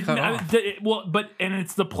gets just cut off.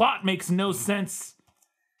 It's the plot makes no sense.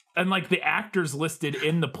 And like the actors listed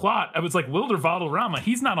in the plot, I was like, Wilder Valderrama,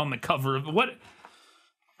 he's not on the cover of what...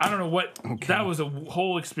 I don't know what... Okay. That was a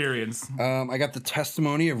whole experience. I got the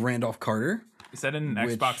testimony of Randolph Carter. Is that in an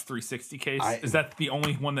Xbox 360 case? Is that the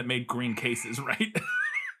only one that made green cases, right?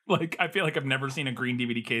 Like, I feel like I've never seen a green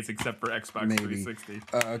DVD case except for Xbox 360.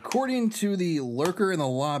 According to the Lurker in the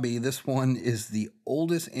Lobby, this one is the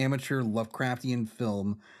oldest amateur Lovecraftian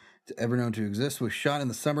film to ever known to exist. Was shot in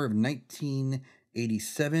the summer of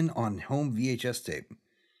 1987 on home VHS tape.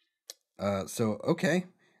 Okay.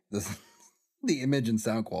 The image and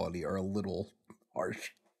sound quality are a little harsh.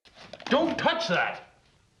 Don't touch that!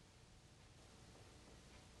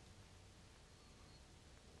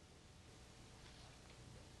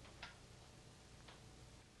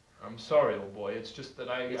 I'm sorry, old boy. It's just that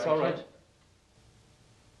It's all right.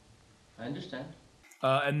 I understand.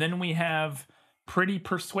 And then we have Pretty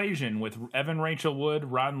Persuasion with Evan Rachel Wood,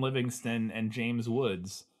 Ron Livingston, and James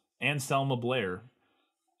Woods, and Selma Blair.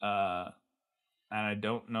 And I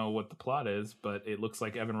don't know what the plot is, but it looks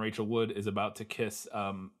like Evan Rachel Wood is about to kiss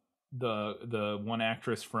the one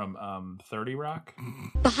actress from 30 Rock.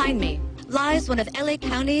 Behind me lies one of LA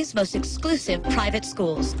County's most exclusive private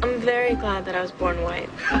schools. I'm very glad that I was born white.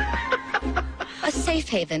 A safe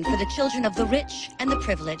haven for the children of the rich and the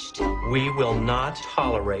privileged. We will not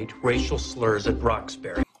tolerate racial slurs at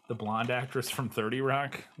Roxbury. The blonde actress from 30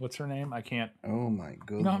 Rock. What's her name? I can't. Oh my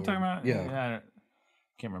god. You know what I'm talking about? Yeah. I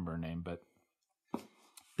can't remember her name, but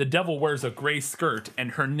the devil wears a gray skirt,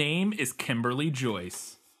 and her name is Kimberly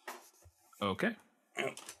Joyce. Okay.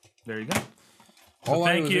 There you go. So All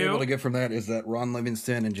I was able to get from that is that Ron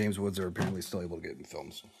Livingston and James Woods are apparently still able to get in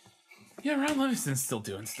films. Yeah, Ron Livingston's still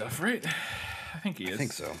doing stuff, right? I think he is. I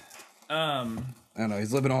think so. I don't know.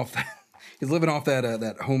 He's living off that. He's living off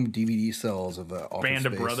that home DVD sales of Office Band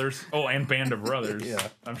of Space. Brothers. Oh, and Band of Brothers. Yeah,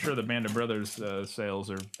 I'm sure the Band of Brothers sales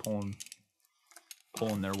are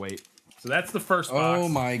pulling their weight. So that's the first box. Oh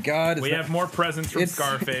my God! We have more presents from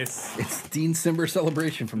Scarface. It's Dean Simber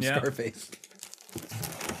Celebration from Scarface.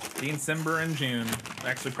 Dean Simber in June.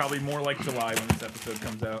 Actually, probably more like July when this episode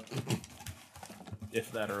comes out.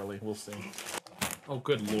 If that early, we'll see. Oh,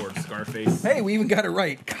 good Lord, Scarface. Hey, we even got it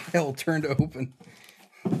right. Kyle turned to open.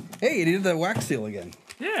 Hey, he did the wax seal again.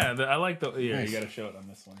 Yeah, I like the... Yeah, Nice. You got to show it on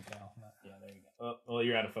this one, Kyle. Yeah, there you go. Oh, well,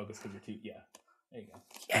 you're out of focus because you're too... Yeah, there you go.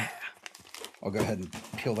 Yeah. I'll go ahead and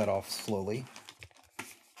peel that off slowly.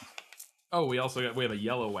 Oh, we have a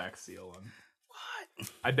yellow wax seal on.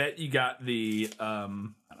 What? I bet you got the...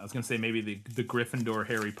 I was going to say maybe the Gryffindor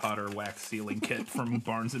Harry Potter wax sealing kit from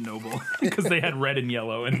Barnes & Noble because they had red and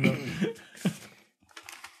yellow in them.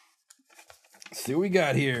 See what we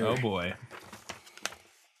got here. Oh, boy.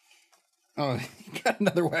 Oh, you got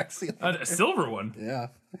another wax seal. A silver one. Yeah.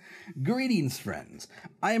 Greetings, friends.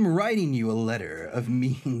 I am writing you a letter of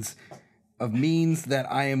means that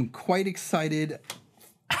I am quite excited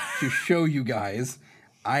to show you guys.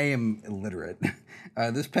 I am illiterate.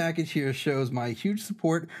 This package here shows my huge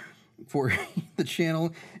support for the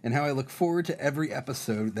channel and how I look forward to every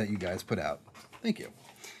episode that you guys put out. Thank you.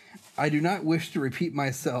 I do not wish to repeat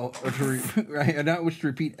myself, or I do not wish to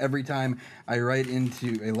repeat every time I write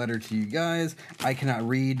into a letter to you guys. I cannot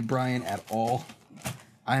read, Brian, at all.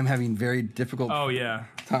 I am having very difficult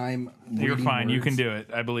time reading You're fine. words. You can do it.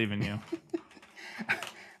 I believe in you.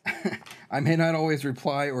 I may not always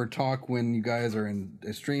reply or talk when you guys are in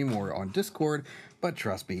a stream or on Discord, but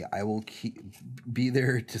trust me, I will be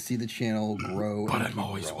there to see the channel grow. But I'm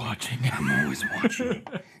always watching. I'm always watching.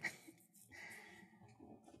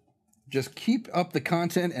 Just keep up the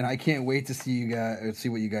content, and I can't wait to see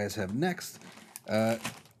what you guys have next.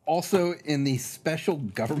 Also, in the special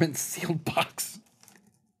government sealed box.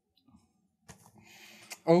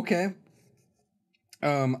 Okay.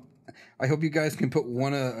 I hope you guys can put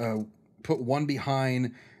one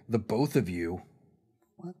behind the both of you.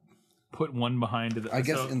 What? Put one behind the. I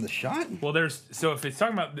guess in the shot. Well, if it's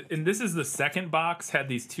talking about, and this is the second box had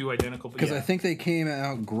these two identical. Because I think they came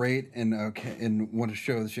out great and want to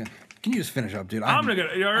show the show. Can you just finish up, dude?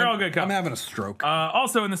 You're all good. I'm having a stroke.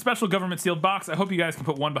 Also, in the special government sealed box, I hope you guys can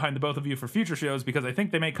put one behind the both of you for future shows, because I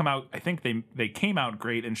think they may come out. I think they came out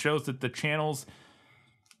great, and shows that the channels.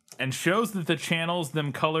 And shows that the channels,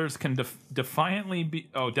 them colors can definitely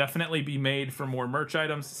be made for more merch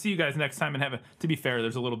items. See you guys next time, and to be fair,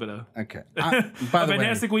 there's a little bit of by the a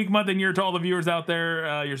fantastic week, month, and year to all the viewers out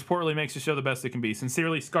there. Your support really makes the show the best it can be.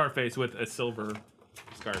 Sincerely, Scarface with a silver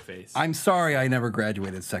Scarface. I'm sorry I never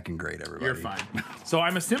graduated second grade, everybody. You're fine. So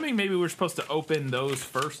I'm assuming maybe we're supposed to open those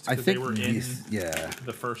first because they were in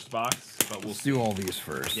the first box. But we'll do all these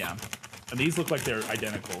first. Yeah, and these look like they're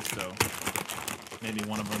identical, so. Maybe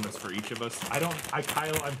one of them is for each of us.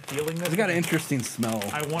 Kyle, I'm feeling this. It's got an interesting smell.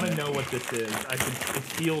 I want to know what this is. It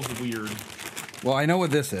feels weird. Well, I know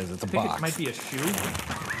what this is. It's a box. It might be a shoe.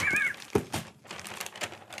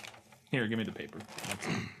 Here, give me the paper.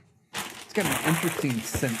 It's got an interesting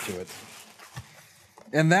scent to it.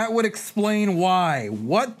 And that would explain why.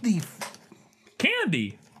 What the...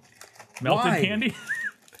 Candy. Melted candy.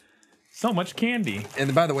 So much candy.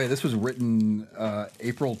 And by the way, this was written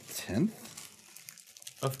April 10th.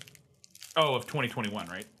 Of 2021,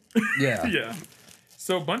 right? Yeah. Yeah.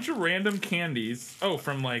 So a bunch of random candies. Oh,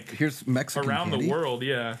 from here's Mexican around candy. the world.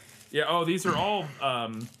 Yeah. Yeah. Oh, these are all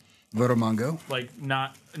Voromango. Like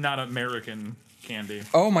not American candy.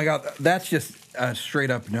 Oh my god, that's just a straight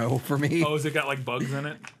up no for me. Oh, has it got like bugs in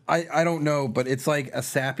it? I don't know, but it's like a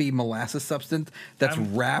sappy molasses substance that's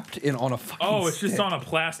wrapped on a fucking it's stick. just on a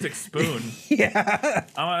plastic spoon. Yeah.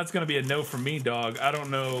 Oh, that's gonna be a no for me, dog. I don't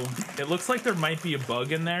know. It looks like there might be a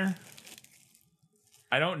bug in there.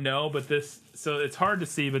 I don't know, but so it's hard to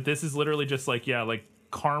see, but this is literally just like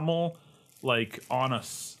caramel, like on a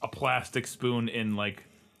plastic spoon in like.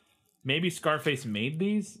 Maybe Scarface made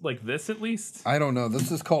these like this at least. I don't know. This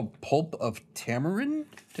is called pulp of tamarind.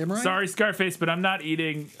 Sorry, Scarface, but I'm not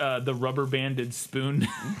eating the rubber banded spoon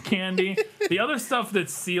candy. The other stuff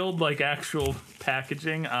that's sealed like actual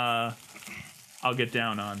packaging, I'll get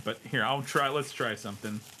down on. But here, let's try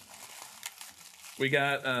something. We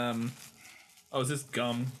got is this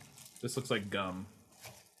gum? This looks like gum.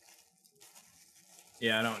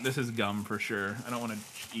 Yeah, this is gum for sure. I don't want to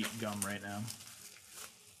eat gum right now.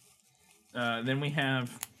 Then we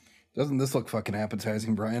have... Doesn't this look fucking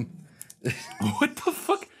appetizing, Brian? What the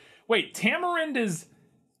fuck? Wait, tamarind is...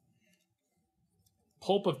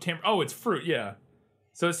 Pulp of tamarind... Oh, it's fruit, yeah.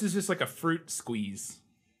 So this is just like a fruit squeeze.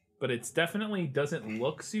 But it's definitely doesn't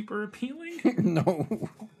look super appealing. No.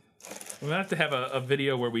 We're gonna have to have a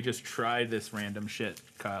video where we just try this random shit,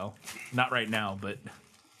 Kyle. Not right now, but...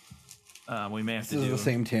 we may have to do... This is the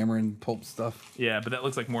same tamarind pulp stuff. Yeah, but that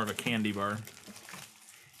looks like more of a candy bar.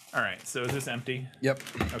 All right, so is this empty? Yep.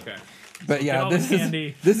 Okay. But yeah, this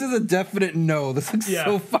is a definite no. This looks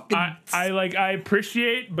so fucking. I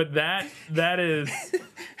appreciate, but that is.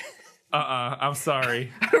 I'm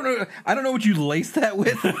sorry. I don't know what you laced that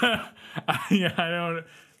with. Yeah, I don't.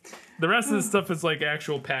 The rest of the stuff is like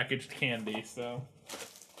actual packaged candy. So.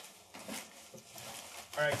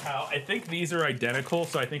 All right, Kyle. I think these are identical,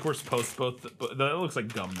 so I think we're supposed to both. That looks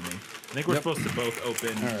like gum to me. I think we're supposed to both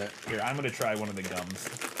open. All right. Here, I'm gonna try one of the gums.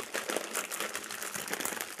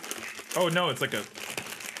 Oh no, it's like a.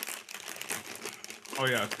 Oh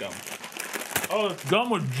yeah, it's gum. Oh, it's gum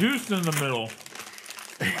with juice in the middle.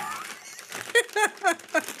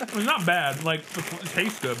 It's not bad. Like it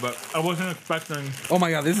tastes good, but I wasn't expecting. Oh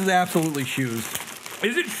my god, this is absolutely shoes.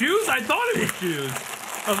 Is it shoes? I thought it was shoes.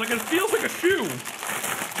 I was like, it feels like a shoe.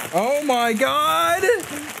 Oh my god!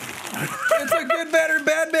 It's a Good Bad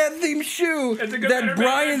Bad themed shoe that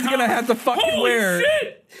Brian's gonna have to fucking wear. Holy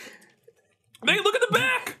shit! Hey, look at the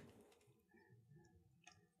back.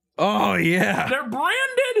 Oh yeah, they're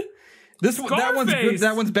branded. That one's good.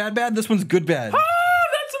 That one's bad. This one's good bad. Ah,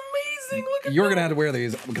 that's amazing. Look at You're gonna have to wear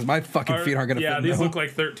these because my fucking feet aren't gonna fit. Yeah, in these them. look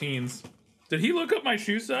like 13s. Did he look up my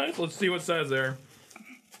shoe size? Let's see what size they are.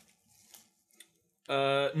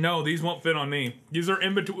 No, these won't fit on me. These are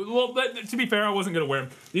in between. Well, to be fair, I wasn't gonna wear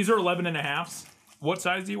them. These are 11.5s. What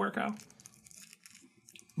size do you wear, Kyle?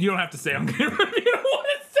 You don't have to say. I'm gonna. You don't want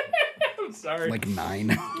to say. I'm sorry. Like 9.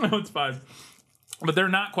 No, it's fine. But they're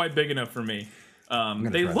not quite big enough for me.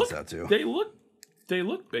 They look. This out too. They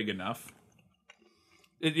look big enough.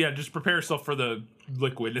 Yeah, just prepare yourself for the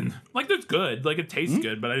liquid and like that's good. Like it tastes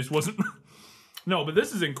good, but I just wasn't. No, but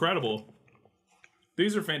this is incredible.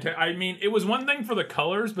 These are fantastic. I mean, it was one thing for the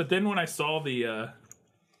colors, but then when I saw the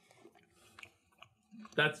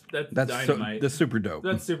that's dynamite. That's super dope.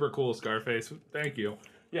 That's super cool, Scarface. Thank you.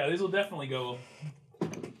 Yeah, these will definitely go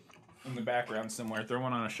in the background somewhere. Throw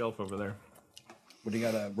one on a shelf over there. What do you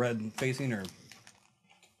got? A red facing or?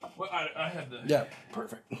 Well, I had the. Yeah,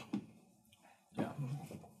 perfect. Yeah.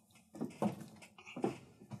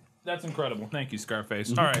 That's incredible. Thank you,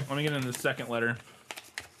 Scarface. All right, let me get into the second letter.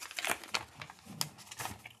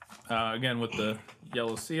 Again, with the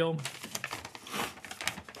yellow seal.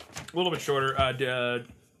 A little bit shorter.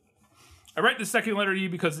 I write the second letter to you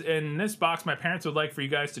because in this box, my parents would like for you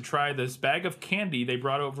guys to try this bag of candy they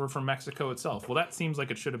brought over from Mexico itself. Well, that seems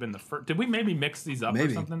like it should have been the first. Did we maybe mix these up or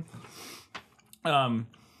something?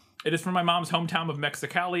 It is from my mom's hometown of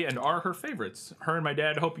Mexicali and are her favorites. Her and my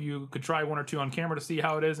dad hope you could try one or two on camera to see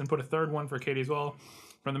how it is and put a third one for Katie as well.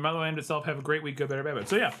 From the motherland itself, have a great week. Good, better, bad.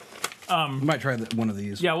 So yeah. We might try one of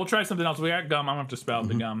these. Yeah, we'll try something else. We got gum. I'm going to have to spout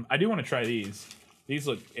the gum. I do want to try these. These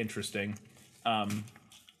look interesting.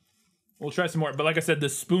 We'll try some more. But like I said, the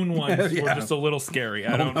spoon ones were just a little scary.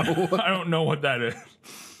 I don't know what that is.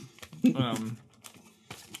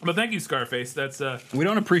 But thank you, Scarface. That's we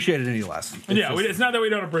don't appreciate it any less. It's not that we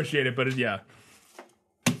don't appreciate it, but yeah.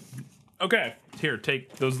 Okay, here,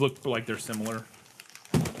 take those. Look like they're similar.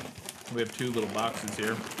 We have 2 little boxes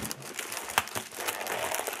here.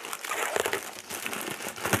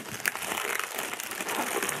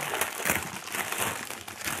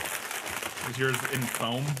 Is yours in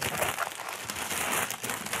foam?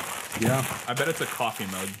 Yeah. I bet it's a coffee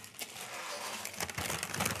mug.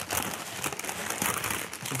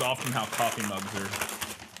 This is often how coffee mugs are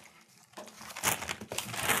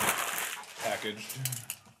packaged.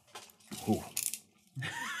 Ooh.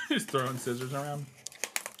 Just throwing scissors around.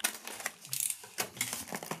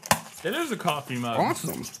 It is a coffee mug.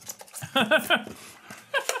 Awesome.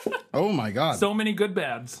 Oh my god. So many good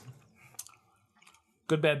bads.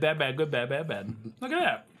 Good bad, bad, bad, good bad, bad, bad. Look at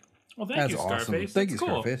that. Well, thank you, Scarface. Awesome. Thank you,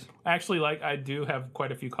 cool. Scarface. Actually, I do have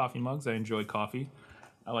quite a few coffee mugs. I enjoy coffee.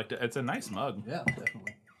 I like to. It's a nice mug. Yeah,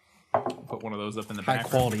 definitely. Put one of those up in the High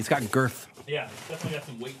background. quality. It's got girth. Yeah, definitely got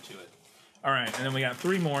some weight to it. All right, and then we got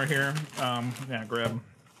 3 more here. Yeah, grab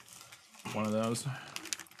one of those.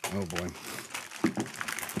 Oh boy.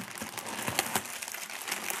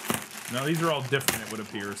 No, these are all different, it would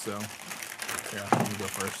appear. So, yeah, let me go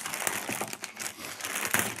first.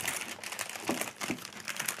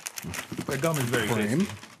 The gum is very tasty.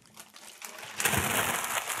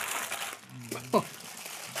 Oh.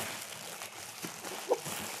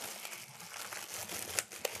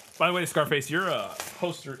 By the way, Scarface, your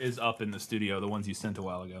poster is up in the studio, the ones you sent a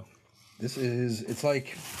while ago. It's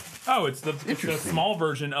like... Oh, it's the small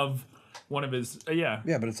version of one of his, yeah.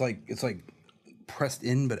 Yeah, but it's like pressed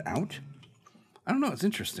in but out? I don't know, it's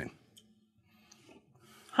interesting.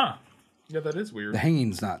 Huh. Yeah, that is weird. The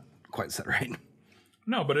hanging's not quite set right.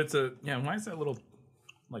 No, but it's a, yeah, why is that little,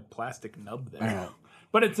 like, plastic nub there? I don't know.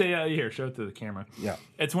 But it's a, here, show it to the camera. Yeah.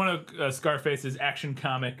 It's one of Scarface's action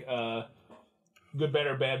comic, Good,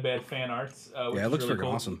 Better, Bad, Bad fan arts. Yeah, it looks really freaking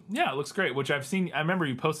cool. awesome. Yeah, it looks great, which I've seen, I remember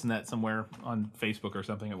you posting that somewhere on Facebook or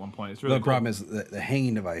something at one point. It's really The cool. problem is the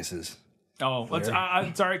hanging devices. Oh, it's all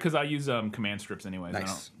right, because I use command strips anyways. Nice. I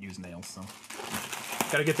don't use nails, so.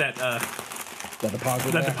 Gotta get that,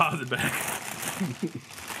 deposit back.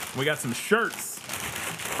 We got some shirts.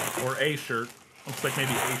 Or a shirt. Looks like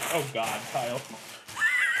maybe a... Oh, God, Kyle.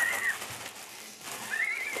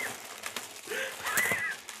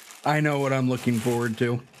 I know what I'm looking forward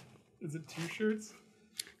to. Is it 2 shirts?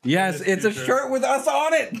 Yes, it's a shirt with us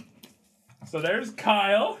on it. So there's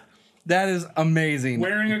Kyle. That is amazing.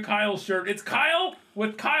 Wearing a Kyle shirt. It's Kyle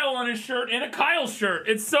with Kyle on his shirt in a Kyle shirt.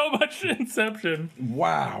 It's so much Inception.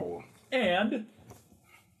 Wow. And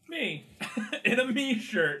me in a me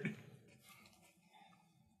shirt.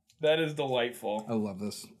 That is delightful. I love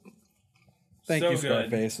this. Thank So you,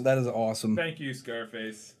 Scarface. good. That is awesome. Thank you,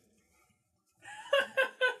 Scarface.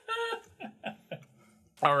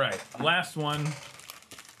 All right, last one.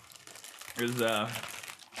 is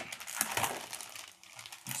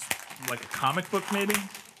like a comic book, maybe.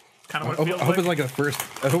 Kind of what it feels I hope it's like a first.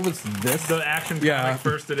 I hope it's this. The Action Comic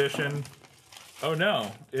first edition. Oh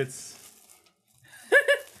no, it's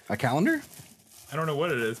a calendar. I don't know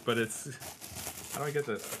what it is, but it's. How do I get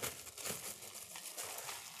this?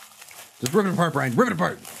 Just rip it apart, Brian. Rip it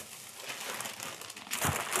apart.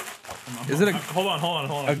 Is it a hold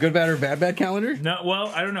on? A good, bad, or bad calendar? No, well,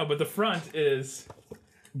 I don't know, but the front is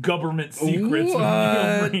government secrets.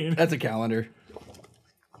 That's a calendar.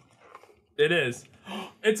 It is.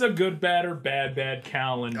 It's a good, bad, or bad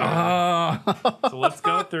calendar. So let's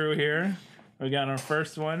go through here. We got our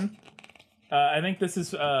first one. I think this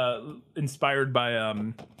is inspired by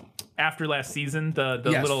after last season. The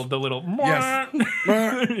little yes.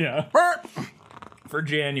 yeah for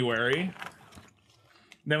January.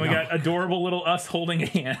 Then we got adorable little us holding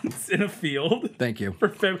hands in a field. Thank you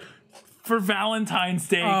for Valentine's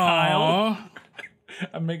Day, Kyle.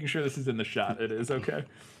 I'm making sure this is in the shot. It is okay.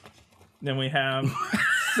 Then we have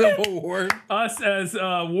Civil War. Us as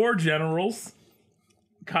war generals.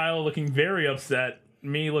 Kyle looking very upset.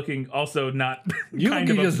 Me looking also not you kind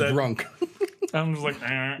look of just upset. Drunk. I'm just like,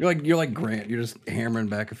 eh. You're like Grant. You're just hammering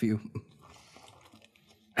back a few.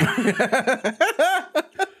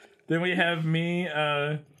 Then we have me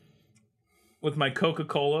with my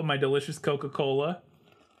Coca-Cola, my delicious Coca-Cola,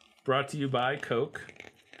 brought to you by Coke.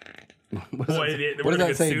 What does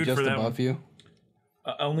that say just above you?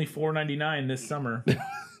 Only $4.99 this summer.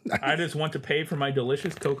 I just want to pay for my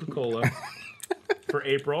delicious Coca-Cola for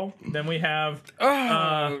April. Then we have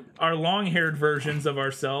our long-haired versions of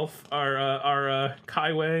ourselves, our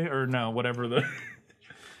Kaiway, or no, whatever the...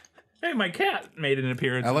 Hey, my cat made an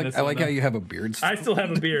appearance. I like how you have a beard. I still have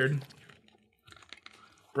a beard.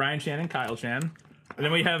 Brian Chan and Kyle Chan. And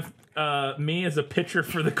then we have me as a pitcher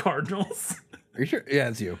for the Cardinals. Are you sure? Yeah,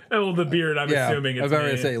 it's you. Oh, the beard, I'm assuming it's I was about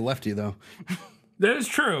me. to say lefty, though. That is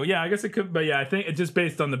true. Yeah, I guess it could. But yeah, I think it's just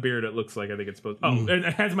based on the beard. It looks like I think it's supposed. Oh,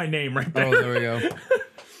 it has my name right there. Oh, there we go.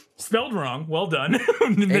 Spelled wrong. Well done.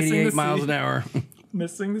 88 miles an hour.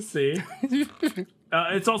 Missing the C.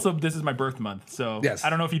 It's also, this is my birth month, so yes. I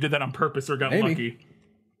don't know if you did that on purpose or got lucky.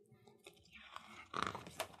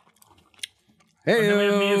 Hey, and then we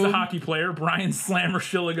have me as a hockey player, Brian Slammer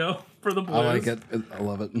Shilligo for the Blues. I like it. I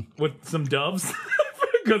love it. With some doves,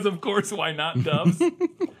 because of course, why not doves?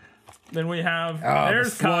 Then we have,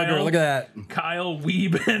 there's Kyle. Look at that. Kyle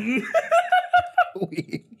Weeben.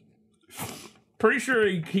 Pretty sure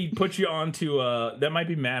he put you onto that might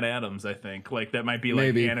be Matt Adams, I think. Like that might be like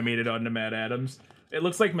Maybe. Animated onto Matt Adams. It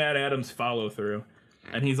looks like Matt Adams follow through,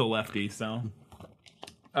 and he's a lefty, so.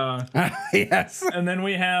 Yes. And then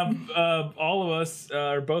we have all of us,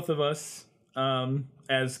 or both of us,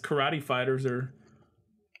 as karate fighters or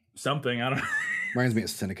something. I don't know. Reminds me of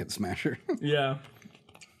Syndicate Smasher. Yeah.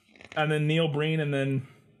 And then Neil Breen, and then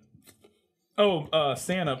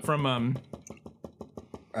Santa from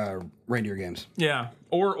Reindeer Games. Yeah,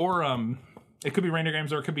 or it could be Reindeer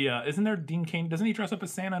Games, or it could be isn't there Dean Cain? Doesn't he dress up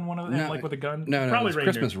as Santa in one of them, like with a gun? No, probably it's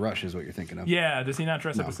Reindeer. Christmas Rush is what you're thinking of. Yeah, does he not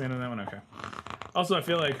dress up as Santa in that one? Okay. Also, I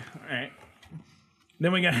feel like all right.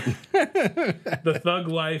 Then we got the Thug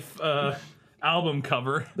Life album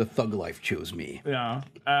cover. The Thug Life chose me. Yeah,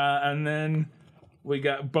 and then we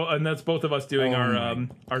got and that's both of us doing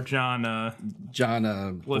our John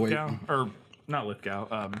Lithgow, or not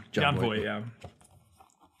Lithgow, John Voight. Yeah.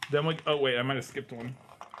 Then we wait, I might have skipped one.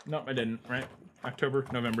 Nope, I didn't. Right, October,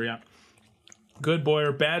 November. Yeah. Good Boy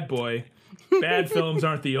or Bad Boy. Bad films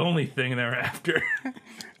aren't the only thing they're after.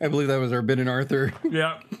 I believe that was our Ben and Arthur.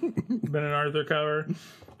 Yeah, Ben and Arthur cover.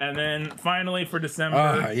 And then finally for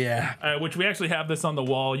December, which we actually have this on the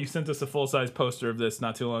wall. You sent us a full-size poster of this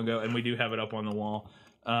not too long ago, and we do have it up on the wall.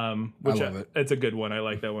 Which I love it. It's a good one. I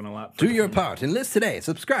like that one a lot. Do your part. Enlist today.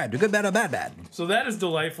 Subscribe to Good Bad or Bad Bad. So that is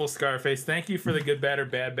delightful, Scarface. Thank you for the Good Bad or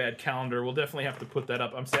Bad Bad calendar. We'll definitely have to put that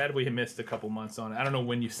up. I'm sad we missed a couple months on it. I don't know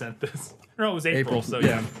when you sent this. No, it was April. So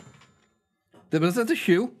yeah. Was that the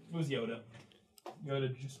shoe? It was Yoda.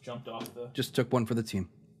 Yoda just jumped off the... Just took one for the team.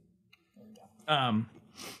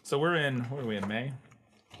 So we're in... What are we in, May?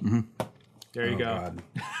 Mm-hmm. There you go.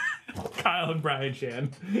 Kyle and Brian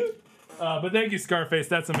Chan. But thank you, Scarface.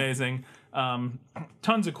 That's amazing.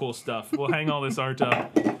 Tons of cool stuff. We'll hang all this art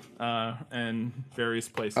up in various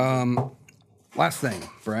places. Last thing,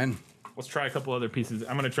 Brian. Let's try a couple other pieces.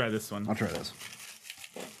 I'm going to try this one. I'll try this.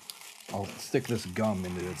 I'll stick this gum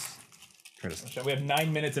into its... We have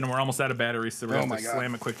 9 minutes and we're almost out of batteries, so we're going to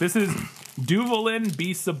slam it quick. This is Duvalin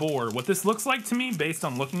B. Sabor. What this looks like to me, based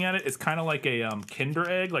on looking at it, is kind of like a Kinder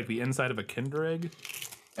Egg, like the inside of a Kinder Egg.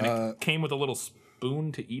 And it came with a little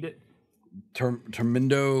spoon to eat it.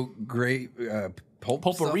 Termindo grape pulp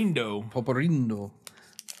Pulparindo.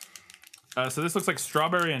 So this looks like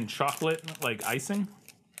strawberry and chocolate, like icing.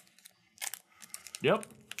 Yep.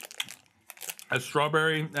 As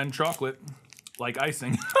strawberry and chocolate, like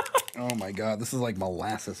icing. Oh my god, this is like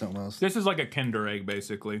molasses almost. This is like a Kinder Egg,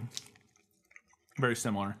 basically. Very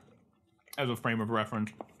similar as a frame of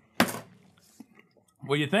reference.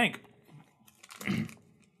 What do you think?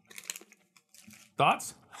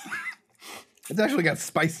 Thoughts? It's actually got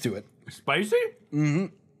spice to it. Spicy? Mm-hmm.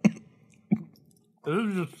 This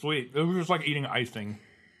is just sweet. This is just like eating icing.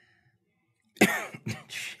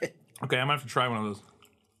 Shit. Okay, I'm gonna have to try one of those.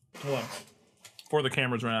 Hold on. Before the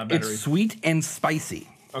cameras run out of battery. It's sweet and spicy.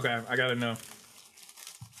 Okay, I gotta know.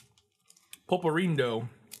 Pulparindo.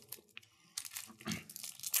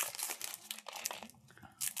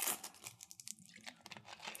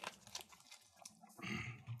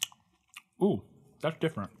 Ooh, that's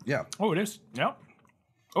different. Yeah. Oh, it is. Yep.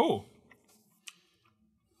 Oh.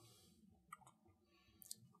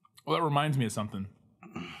 Well, that reminds me of something.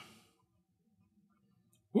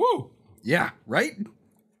 Woo! Yeah, right?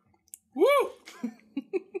 Woo!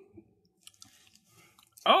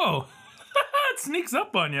 Oh! It sneaks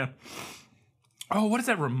up on you. Oh, what does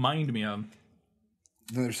that remind me of?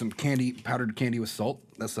 There's some candy, powdered candy with salt.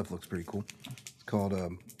 That stuff looks pretty cool. It's called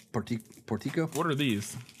Portico. What are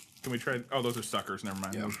these? Can we try? Oh, those are suckers. Never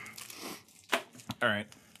mind. Yeah. All right.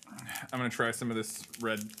 I'm going to try some of this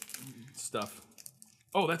red stuff.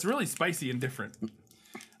 Oh, that's really spicy and different.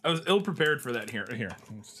 I was ill-prepared for that. Here,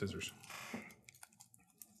 scissors.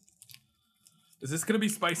 Is this going to be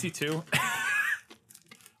spicy too?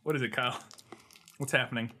 What is it, Kyle? What's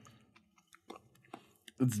happening?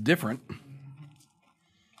 It's different.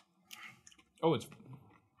 Oh, it's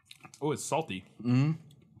salty. Mm-hmm.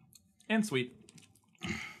 And sweet.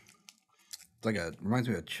 It's like reminds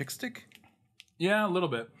me of a chick stick. Yeah, a little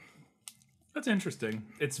bit. That's interesting.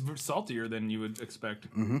 It's saltier than you would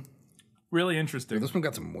expect. Mm-hmm. Really interesting. Yeah, this one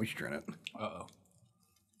got some moisture in it. Uh-oh.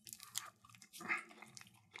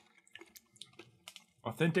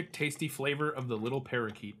 Authentic, tasty flavor of the little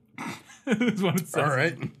parakeet. That's what it says. All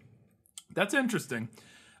right. That's interesting.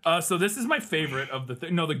 So this is my favorite of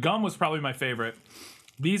the no, the gum was probably my favorite.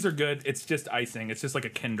 These are good. It's just icing. It's just like a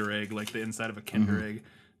Kinder Egg, like the inside of a Kinder Egg.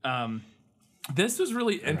 This was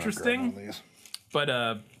really interesting, but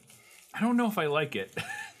I don't know if I like it.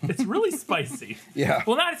 It's really spicy. Yeah.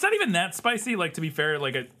 Well, it's not even that spicy. Like, to be fair,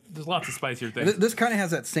 like there's lots of spicier things. This kind of has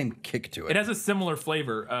that same kick to it. It has a similar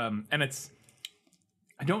flavor, and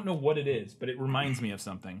I don't know what it is, but it reminds me of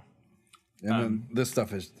something. And then this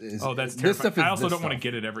stuff is oh, that's terrifying. this stuff is I also this don't want to stuff.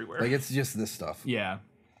 get it everywhere. Like, it's just this stuff. Yeah.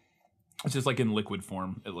 It's just like in liquid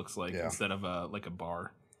form, it looks like, instead of like a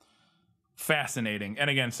bar. Fascinating. And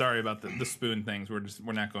again, sorry about the spoon things.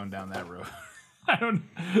 We're not going down that road. I don't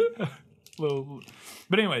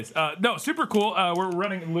but anyways, no, super cool. We're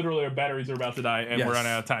running, literally our batteries are about to die and we're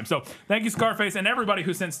running out of time. So thank you, Scarface, and everybody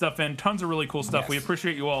who sent stuff in. Tons of really cool stuff. We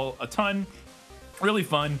appreciate you all a ton. Really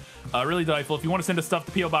fun, really delightful. If you want to send us stuff,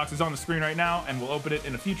 the P.O. Box is on the screen right now, and we'll open it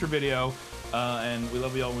in a future video. And we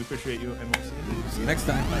love you all, and we appreciate you, and we'll see you next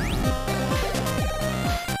time.